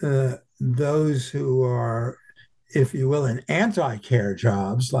those who are, if you will, in anti-care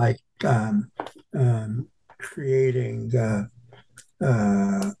jobs, like creating,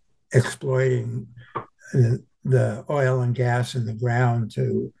 exploiting the oil and gas in the ground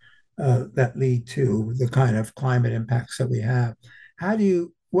to that lead to the kind of climate impacts that we have.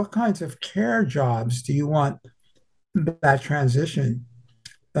 What kinds of care jobs do you want that transition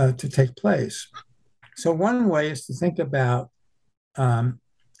to take place? So one way is to think about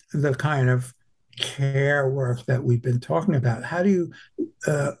the kind of care work that we've been talking about. How do you,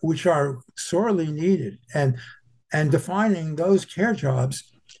 which are sorely needed, and defining those care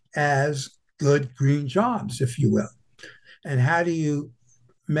jobs as good green jobs, if you will. And how do you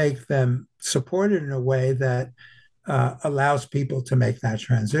make them supported in a way that allows people to make that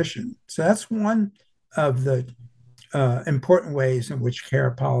transition? So that's one of the important ways in which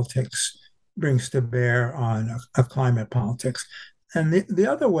care politics brings to bear on a climate politics. And the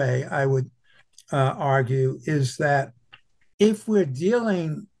other way I would argue is that if we're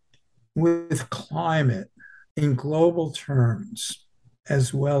dealing with climate in global terms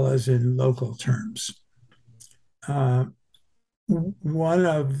as well as in local terms, one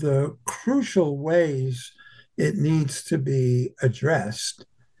of the crucial ways it needs to be addressed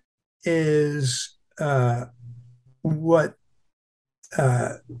is what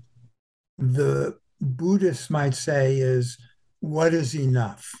the Buddhists might say is, what is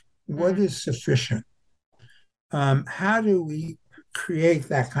enough? What is sufficient? How do we create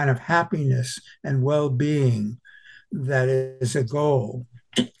that kind of happiness and well-being that is a goal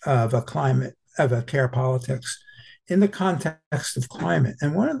of a care politics in the context of climate?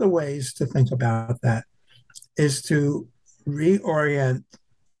 And one of the ways to think about that is to reorient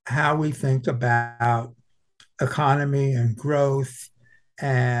how we think about economy and growth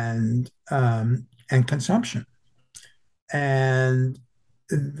and consumption, and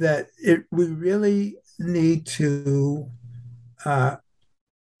that we really need to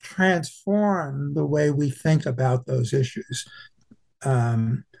transform the way we think about those issues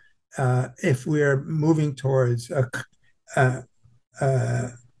if we're moving towards a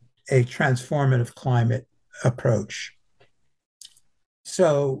transformative climate approach.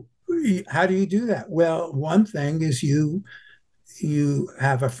 So how do you do that? Well, one thing is you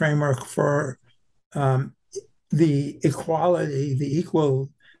have a framework for the equality, the equal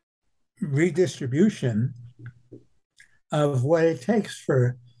redistribution of what it takes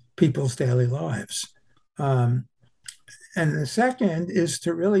for people's daily lives. And the second is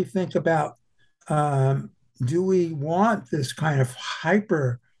to really think about, do we want this kind of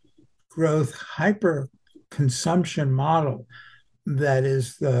hyper growth, hyper consumption model that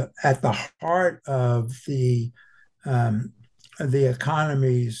is at the heart of the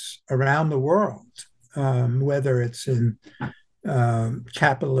economies around the world, whether it's in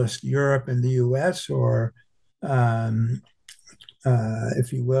capitalist Europe and the US, or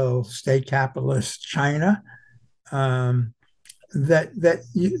if you will, state capitalist China, that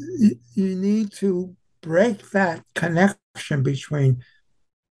you need to break that connection between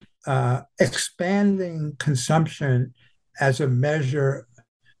expanding consumption as a measure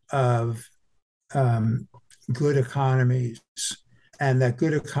of good economies, and that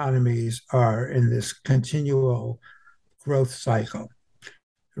good economies are in this continual growth cycle,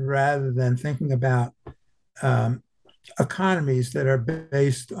 rather than thinking about economies that are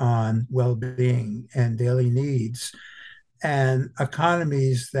based on well-being and daily needs, and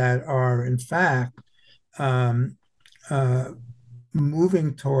economies that are, in fact,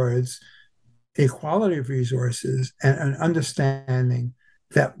 moving towards equality of resources and an understanding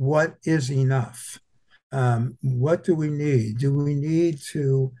that what is enough? What do we need? Do we need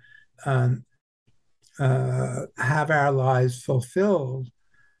to have our lives fulfilled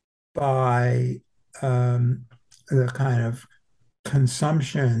by the kind of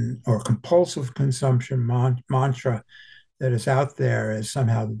consumption or compulsive consumption mantra that is out there, as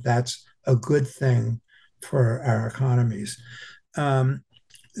somehow that's a good thing for our economies?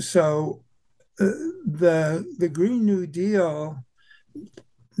 So the Green New Deal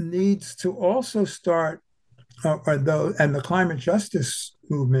needs to also start, and the climate justice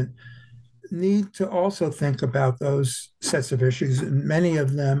movement need to also think about those sets of issues. And many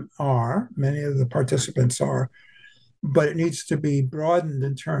of the participants are, but it needs to be broadened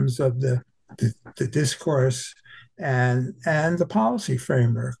in terms of the discourse and the policy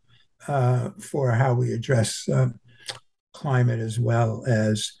framework for how we address climate as well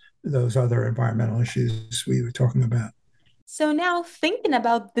as those other environmental issues we were talking about. So now thinking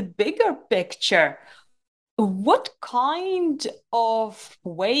about the bigger picture, what kind of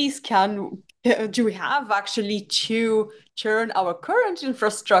ways do we have actually to turn our current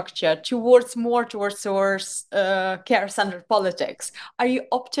infrastructure towards source care-centered politics? Are you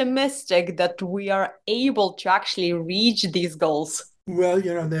optimistic that we are able to actually reach these goals? Well,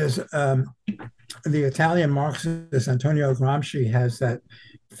 there's the Italian Marxist Antonio Gramsci has that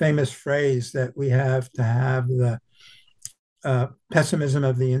famous phrase that we have to have the pessimism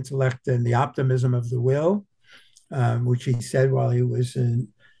of the intellect and the optimism of the will, which he said while he was in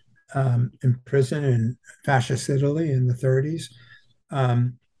prison in fascist Italy in the 30s.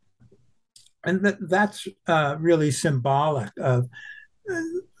 And that's really symbolic of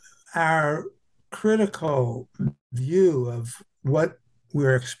our critical view of what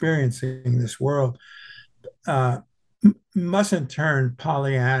we're experiencing in this world. Mustn't turn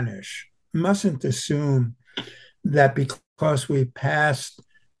Pollyannish, mustn't assume that because we passed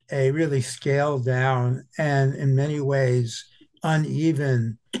a really scaled down and in many ways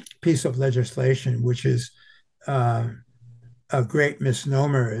uneven piece of legislation, which is a great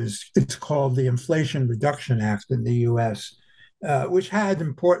misnomer. It's called the Inflation Reduction Act in the US, which had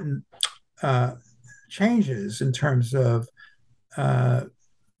important changes in terms of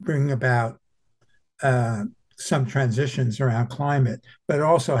bringing about some transitions around climate, but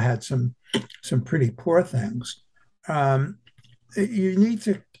also had some pretty poor things. You need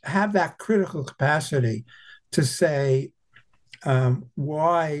to have that critical capacity to say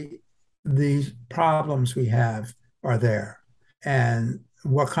why these problems we have are there and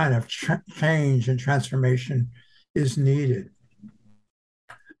what kind of change and transformation is needed.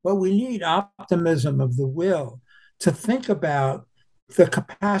 But we need optimism of the will to think about the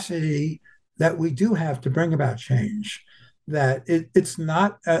capacity that we do have to bring about change, that it's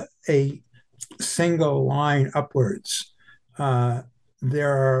not a single line upwards.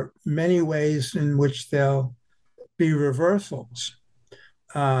 There are many ways in which there'll be reversals,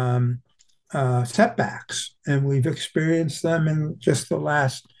 setbacks, and we've experienced them in just the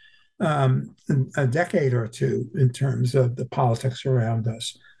last a decade or two in terms of the politics around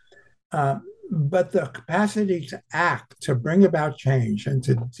us. But the capacity to act, to bring about change, and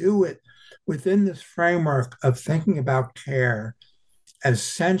to do it within this framework of thinking about care as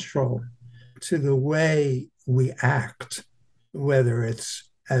central to the way we act, whether it's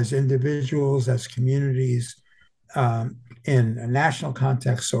as individuals, as communities, in a national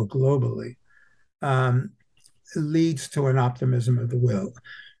context or globally, leads to an optimism of the will.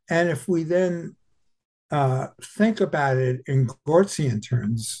 And if we then think about it in Gortzian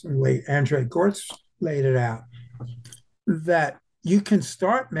terms, the way Andrei Gortz laid it out, that you can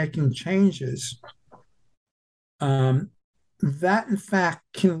start making changes that in fact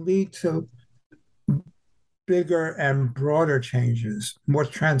can lead to bigger and broader changes, more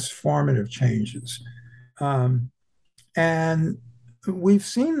transformative changes. And we've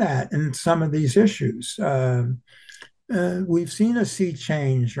seen that in some of these issues. We've seen a sea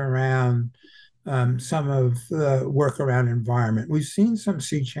change around some of the work around environment. We've seen some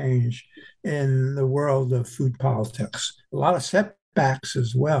sea change in the world of food politics, a lot of setbacks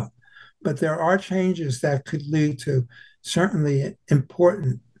as well. But there are changes that could lead to certainly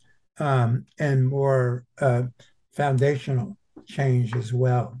important and more foundational change as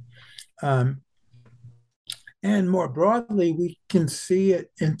well. And more broadly, we can see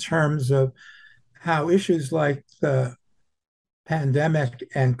it in terms of how issues like the pandemic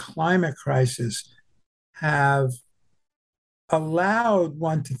and climate crisis have allowed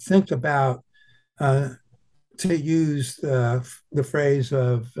one to think about, to use the phrase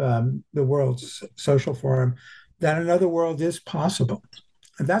of the World Social Forum, that another world is possible.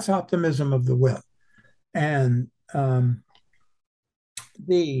 And that's optimism of the will. And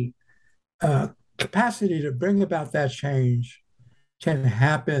the capacity to bring about that change can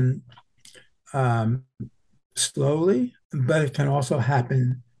happen slowly, but it can also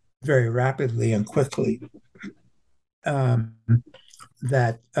happen very rapidly and quickly. I'll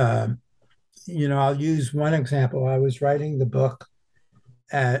use one example. I was writing the book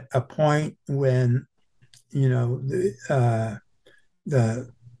at a point when, the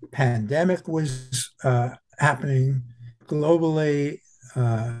pandemic was happening globally.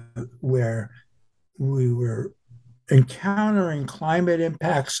 where we were encountering climate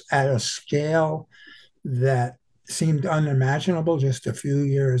impacts at a scale that seemed unimaginable just a few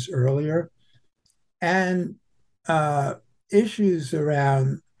years earlier, and issues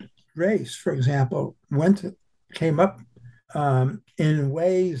around race, for example, came up in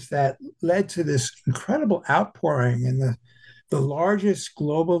ways that led to this incredible outpouring in the largest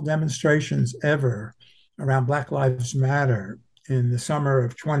global demonstrations ever around Black Lives Matter in the summer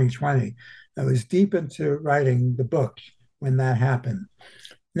of 2020. I was deep into writing the book when that happened.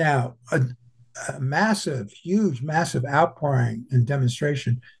 Now, a massive, huge, massive outpouring and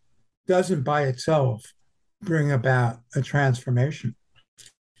demonstration doesn't by itself bring about a transformation.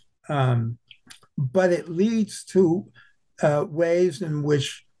 But it leads to ways in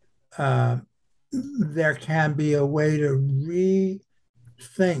which there can be a way to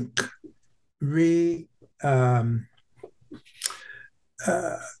rethink,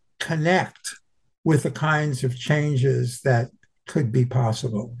 connect with the kinds of changes that could be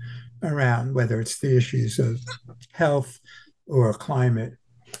possible around whether it's the issues of health or climate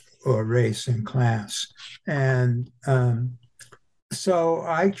or race and class. And so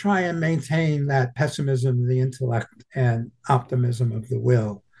I try and maintain that pessimism of the intellect and optimism of the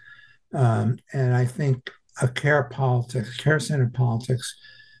will. And I think a care-centered politics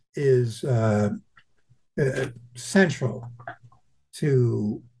is central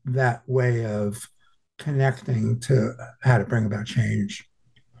to that way of connecting to how to bring about change.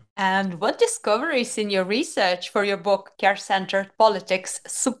 And what discoveries in your research for your book, Care-Centered Politics,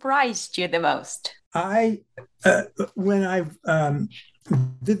 surprised you the most? When I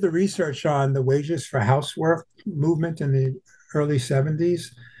did the research on the wages for housework movement in the early 70s,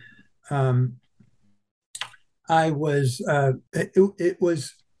 it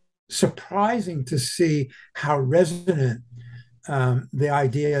was surprising to see how resonant the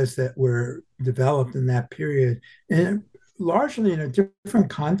ideas that were developed in that period, and largely in a different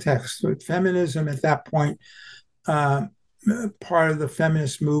context. With feminism at that point, part of the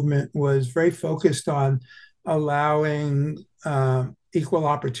feminist movement was very focused on allowing equal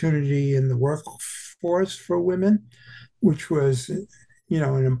opportunity in the workforce for women, which was, an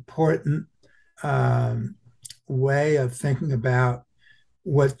important way of thinking about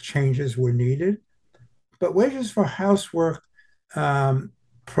what changes were needed. But wages for housework,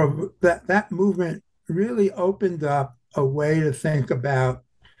 that movement really opened up a way to think about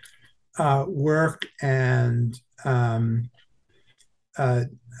work and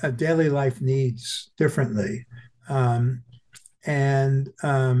daily life needs differently.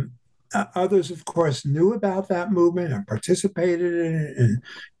 Others, of course, knew about that movement and participated in it.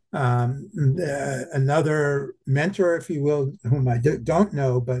 And another mentor, if you will, whom I don't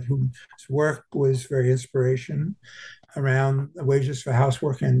know, but whose work was very inspiration around wages for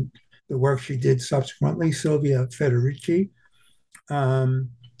housework and the work she did subsequently, Silvia Federici,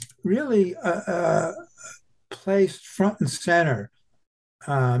 really placed front and center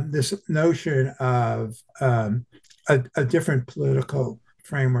this notion of a different political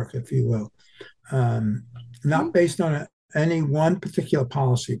framework, if you will, not based on any one particular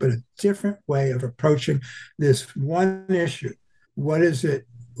policy, but a different way of approaching this one issue. What does it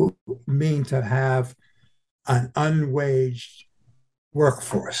mean to have an unwaged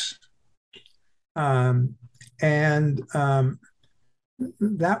workforce? That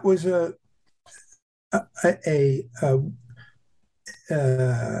was a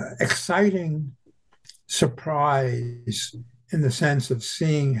exciting surprise in the sense of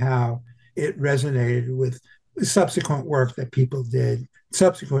seeing how it resonated with subsequent work that people did,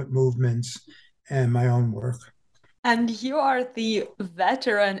 subsequent movements, and my own work. And you are the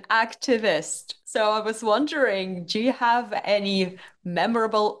veteran activist. So I was wondering, do you have any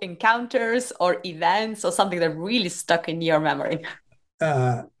memorable encounters or events or something that really stuck in your memory?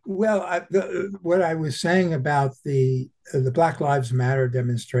 What I was saying about the Black Lives Matter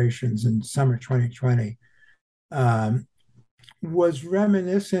demonstrations in summer 2020 was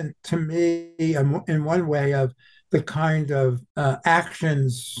reminiscent to me in one way of the kind of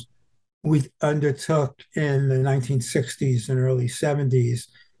actions we undertook in the 1960s and early 70s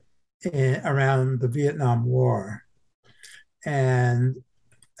around the Vietnam War. And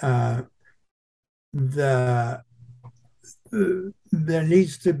there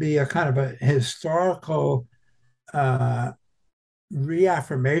needs to be a kind of a historical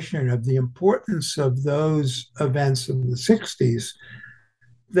reaffirmation of the importance of those events of the 60s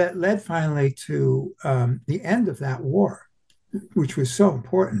that led finally to the end of that war, which was so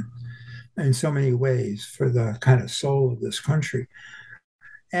important in so many ways for the kind of soul of this country.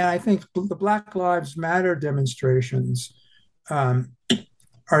 And I think the Black Lives Matter demonstrations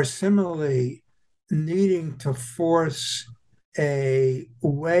are similarly needing to force a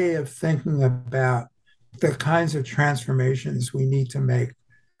way of thinking about the kinds of transformations we need to make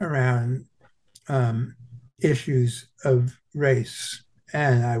around issues of race.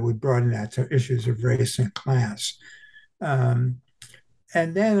 And I would broaden that to issues of race and class. And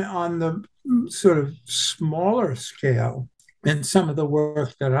then on the sort of smaller scale, in some of the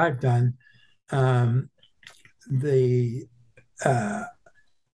work that I've done,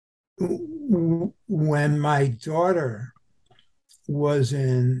 when my daughter was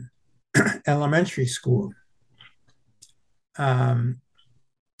in elementary school,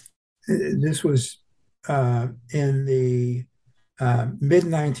 this was in the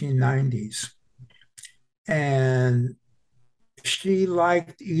mid-1990s, and she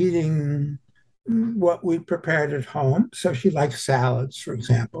liked eating what we prepared at home. So she liked salads, for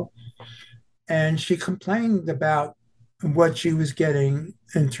example. And she complained about what she was getting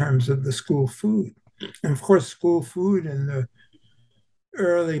in terms of the school food. And of course, school food in the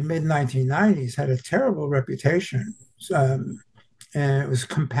early mid-1990s had a terrible reputation. And it was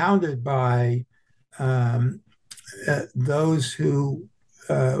compounded by those who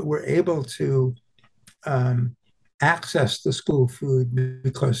were able to access the school food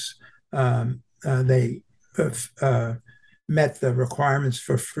because they met the requirements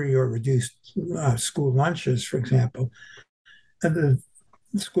for free or reduced school lunches, for example. And the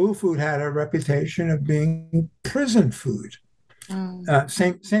school food had a reputation of being prison food.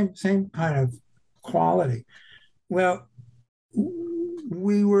 Same kind of quality. Well,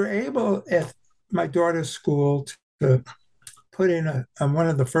 we were able at my daughter's school to put in one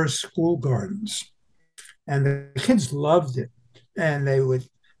of the first school gardens, and the kids loved it. And they would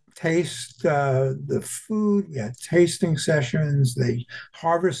taste the food. We had tasting sessions. They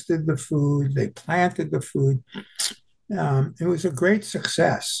harvested the food. They planted the food. It was a great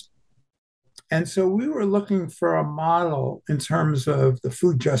success. And so we were looking for a model in terms of the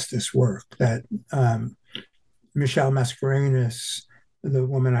food justice work that Michelle Mascarenhas, the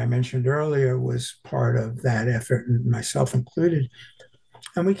woman I mentioned earlier, was part of that effort, and myself included.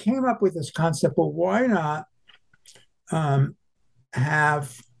 And we came up with this concept, well, why not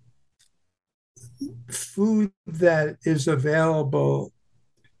have food that is available,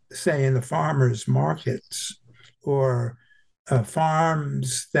 say, in the farmers' markets, or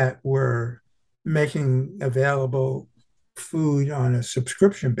farms that were making available food on a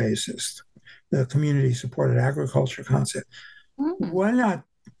subscription basis, the community-supported agriculture concept. Mm-hmm. Why not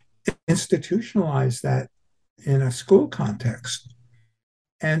institutionalize that in a school context?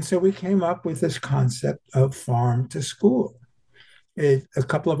 And so we came up with this concept of farm to school. A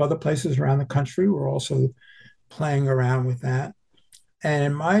couple of other places around the country were also playing around with that. And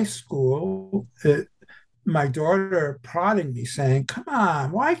in my school, my daughter prodding me, saying, come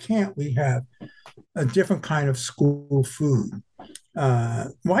on, why can't we have a different kind of school food?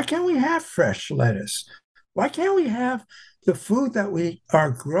 Why can't we have fresh lettuce? Why can't we have the food that we are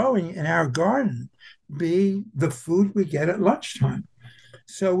growing in our garden be the food we get at lunchtime?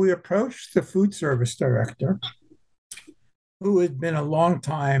 So we approached the food service director, who had been a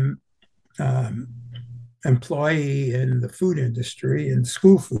long-time employee in the food industry, in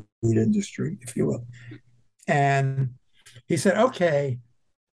school food industry, if you will. And he said, okay,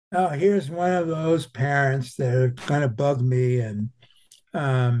 here's one of those parents that are going to bug me, and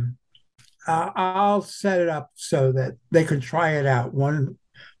I'll set it up so that they can try it out one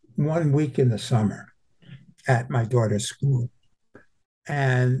week in the summer at my daughter's school.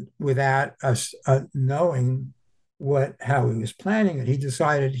 And without us knowing how he was planning it, he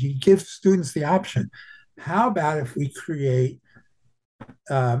decided he'd give students the option. How about if we create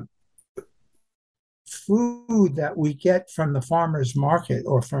food that we get from the farmer's market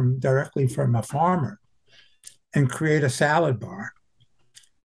or directly from a farmer, and create a salad bar,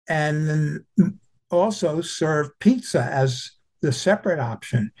 and then also serve pizza as the separate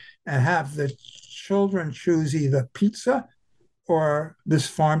option, and have the children choose either pizza or this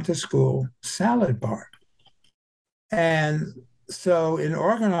farm to school salad bar. And so in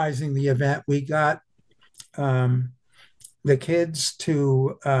organizing the event, we got the kids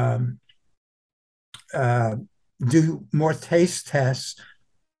to do more taste tests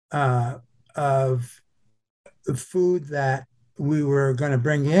of the food that we were going to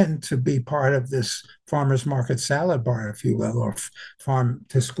bring in to be part of this farmer's market salad bar, if you will, or farm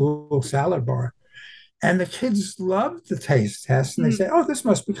to school salad bar. And the kids loved the taste test, and they say, oh, this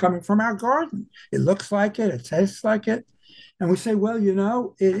must be coming from our garden. It looks like it, it tastes like it. And we say, well,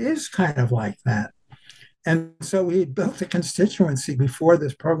 it is kind of like that. And so we built a constituency before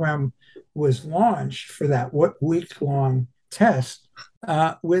this program was launched for that week-long test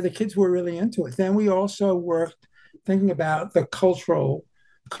where the kids were really into it. Then we also worked thinking about the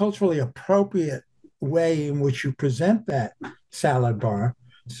culturally appropriate way in which you present that salad bar.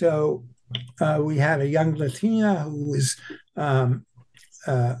 So we had a young Latina who was one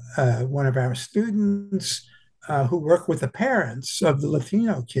of our students who worked with the parents of the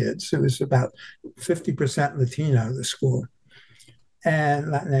Latino kids. It was about 50% Latino, the school, and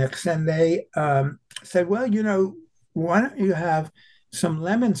Latinx. And they said, well, why don't you have some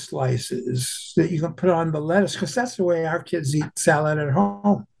lemon slices that you can put on the lettuce? Because that's the way our kids eat salad at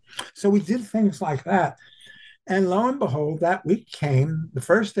home. So we did things like that. And lo and behold, that week came, the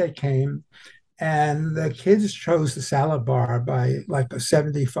first day came, and the kids chose the salad bar by like a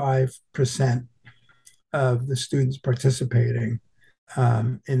 75% of the students participating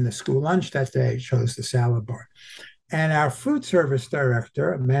in the school lunch that day chose the salad bar. And our food service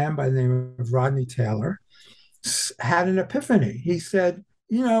director, a man by the name of Rodney Taylor, had an epiphany. He said,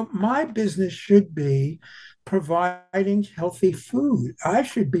 my business should be providing healthy food. I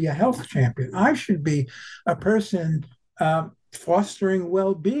should be a health champion. I should be a person fostering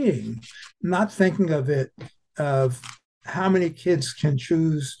well-being, not thinking of how many kids can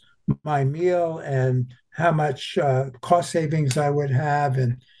choose my meal and how much cost savings I would have,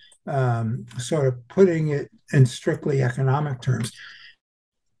 and sort of putting it in strictly economic terms.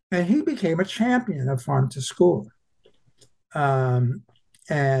 And he became a champion of farm to school.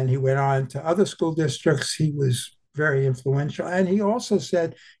 And he went on to other school districts. He was very influential. And he also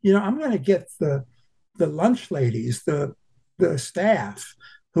said, I'm going to get the lunch ladies, the staff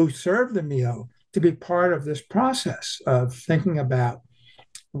who serve the meal, to be part of this process of thinking about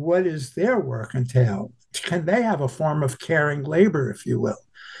what is their work entail. Can they have a form of caring labor, if you will,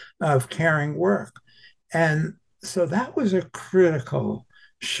 of caring work? And so that was a critical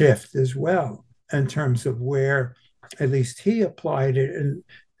shift as well in terms of where at least he applied it,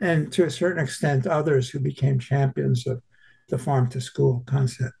 and to a certain extent others who became champions of the farm to school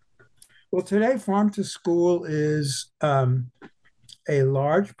concept. Well, today farm to school is a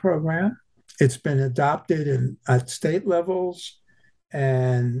large program. It's been adopted at state levels,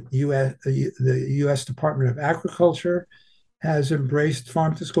 and the U.S. Department of Agriculture has embraced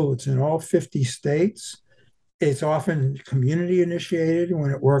farm to school. It's in all 50 states. It's often community initiated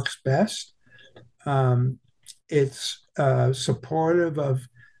when it works best. It's supportive of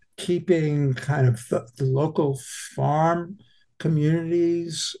keeping kind of the local farm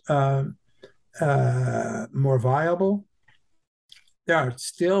communities more viable. There are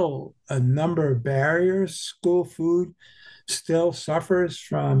still a number of barriers. School food still suffers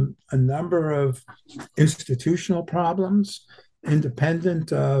from a number of institutional problems,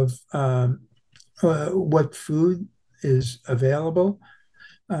 independent of what food is available.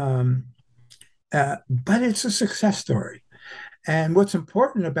 But it's a success story. And what's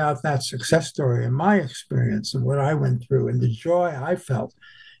important about that success story, in my experience and what I went through and the joy I felt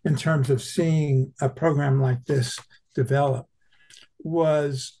in terms of seeing a program like this develop,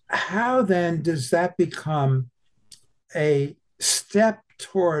 was how then does that become a step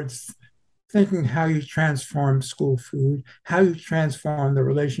towards thinking how you transform school food, how you transform the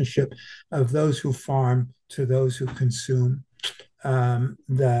relationship of those who farm to those who consume.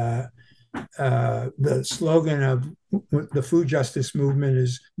 The slogan of the food justice movement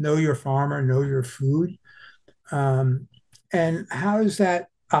is know your farmer, know your food. And how does that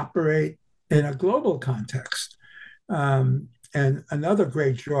operate in a global context? And another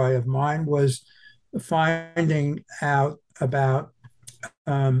great joy of mine was finding out about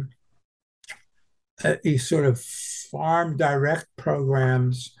these sort of farm direct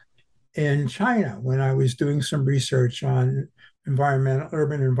programs in China when I was doing some research on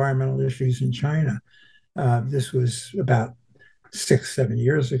urban environmental issues in China. This was about 6-7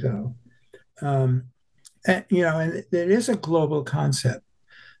 years ago. And it is a global concept.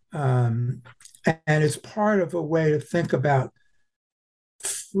 And it's part of a way to think about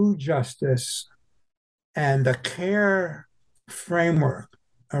food justice and the care framework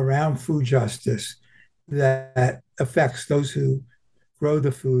around food justice that affects those who grow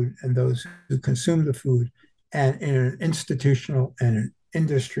the food and those who consume the food, and in an institutional and an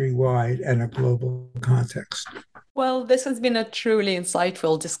industry-wide and a global context. Well, this has been a truly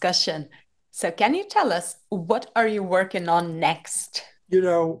insightful discussion. So can you tell us, what are you working on next?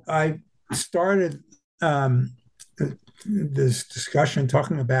 I started this discussion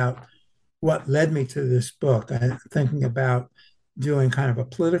talking about what led me to this book, and thinking about doing kind of a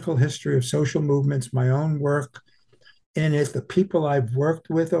political history of social movements, my own work in it, the people I've worked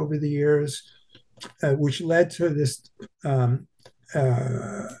with over the years, which led to this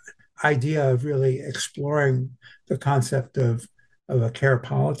idea of really exploring the concept of a care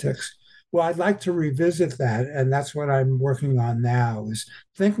politics. Well, I'd like to revisit that, and that's what I'm working on now, is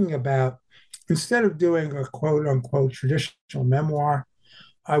thinking about, instead of doing a quote unquote traditional memoir,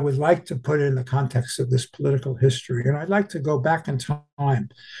 I would like to put it in the context of this political history. And I'd like to go back in time,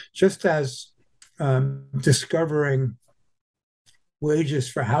 just as discovering wages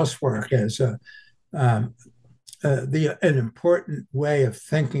for housework as an important way of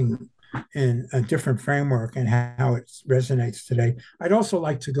thinking in a different framework and how it resonates today. I'd also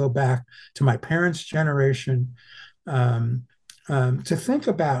like to go back to my parents' generation to think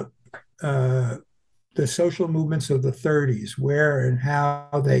about the social movements of the 30s, where and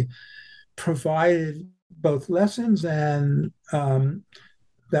how they provided both lessons and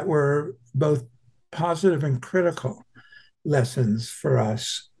that were both positive and critical lessons for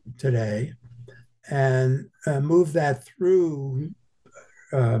us today, and move that through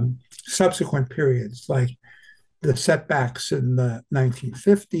subsequent periods, like the setbacks in the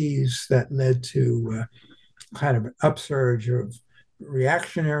 1950s that led to kind of an upsurge of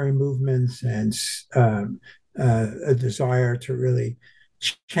reactionary movements and a desire to really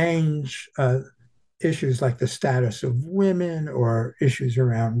change issues like the status of women or issues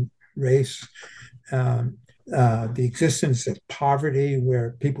around race, the existence of poverty,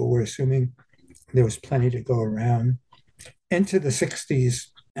 where people were assuming there was plenty to go around, into the 60s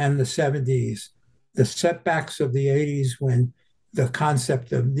and the 70s, the setbacks of the 80s, when the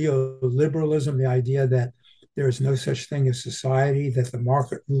concept of neoliberalism, the idea that there is no such thing as society, that the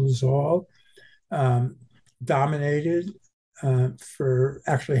market rules all, dominated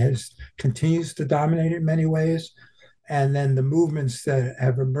continues to dominate in many ways. And then the movements that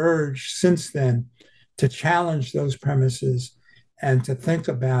have emerged since then to challenge those premises and to think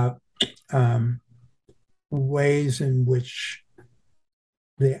about ways in which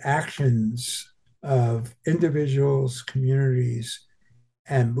the actions of individuals, communities,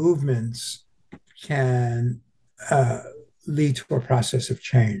 and movements can lead to a process of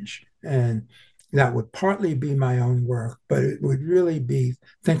change. And that would partly be my own work, but it would really be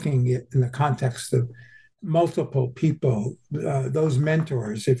thinking it in the context of multiple people, those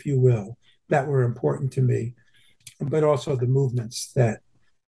mentors, if you will, that were important to me, but also the movements that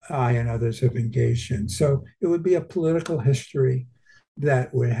I and others have engaged in. So it would be a political history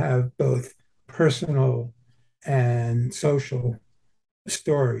that would have both personal and social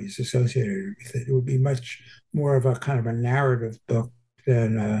stories associated with it. It would be much more of a kind of a narrative book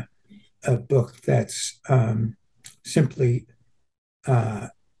than a book that's simply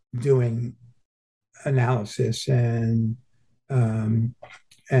doing analysis and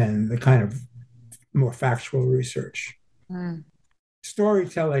the kind of more factual research.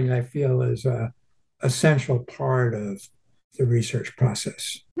 Storytelling, I feel, is a central part of the research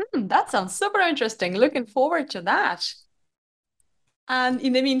process. That sounds super interesting. Looking forward to that. And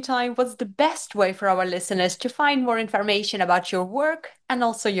in the meantime, what's the best way for our listeners to find more information about your work and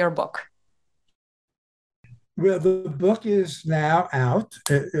also your book? Well, the book is now out.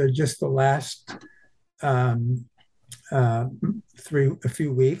 Just the last a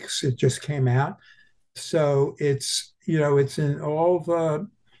few weeks. It just came out. So it's in all the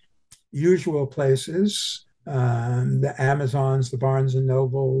usual places, the Amazons, the Barnes and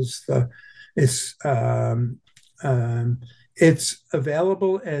Nobles. It's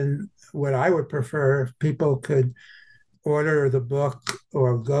available, and what I would prefer, if people could order the book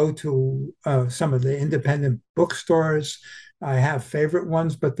or go to some of the independent bookstores. I have favorite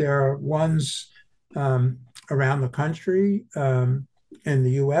ones, but there are ones around the country, in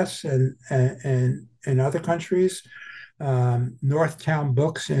the U.S. and in other countries. Northtown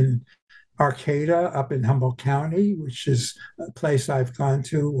Books in Arcata up in Humboldt County, which is a place I've gone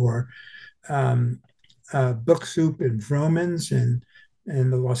to, or Book Soup in Vroman's in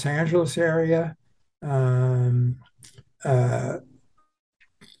the Los Angeles area.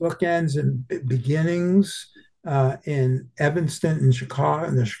 Bookends and Beginnings in Evanston in Chicago,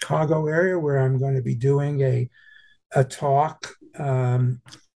 in the Chicago area, where I'm going to be doing a talk,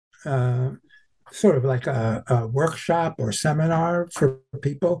 sort of like a workshop or seminar for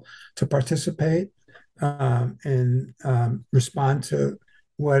people to participate and respond to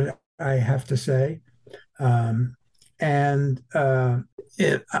what I have to say.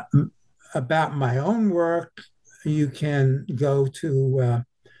 About my own work, you can go to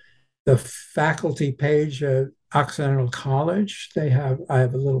the faculty page at Occidental College. I have a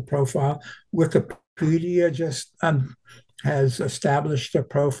little profile. Wikipedia just has established a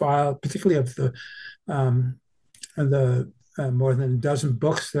profile, particularly of the more than a dozen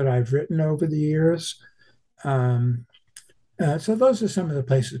books that I've written over the years. So those are some of the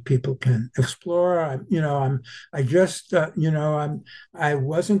places people can explore. I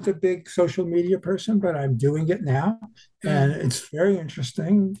wasn't a big social media person, but I'm doing it now, and it's very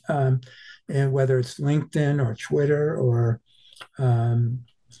interesting. And whether it's LinkedIn or Twitter or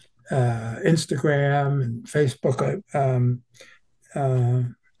Instagram and Facebook,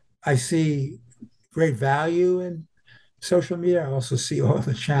 I see great value in social media. I also see all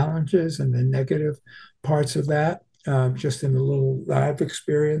the challenges and the negative parts of that. Just in the little that I've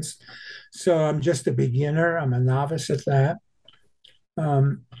experienced. So I'm just a beginner. I'm a novice at that.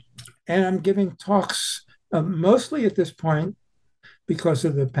 And I'm giving talks mostly at this point because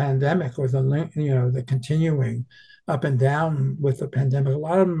of the pandemic or the continuing up and down with the pandemic. A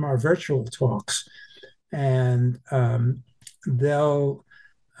lot of them are virtual talks, and they'll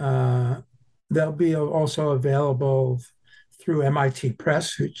be also available through MIT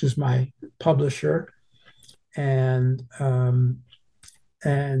Press, which is my publisher. And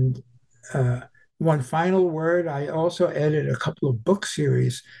one final word, I also edited a couple of book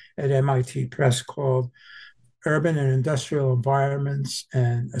series at MIT Press called Urban and Industrial Environments,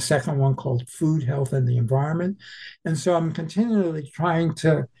 and a second one called Food, Health, and the Environment. And so I'm continually trying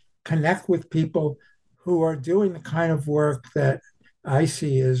to connect with people who are doing the kind of work that I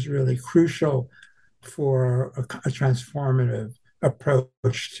see as really crucial for a transformative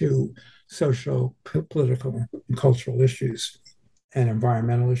approach to social, political, and cultural issues, and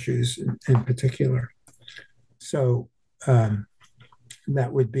environmental issues in particular. So that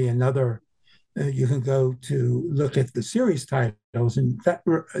would be another. You can go to look at the series titles, and that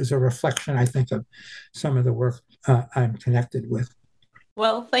is a reflection, I think, of some of the work I'm connected with.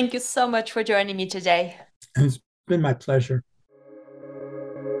 Well, thank you so much for joining me today. It's been my pleasure.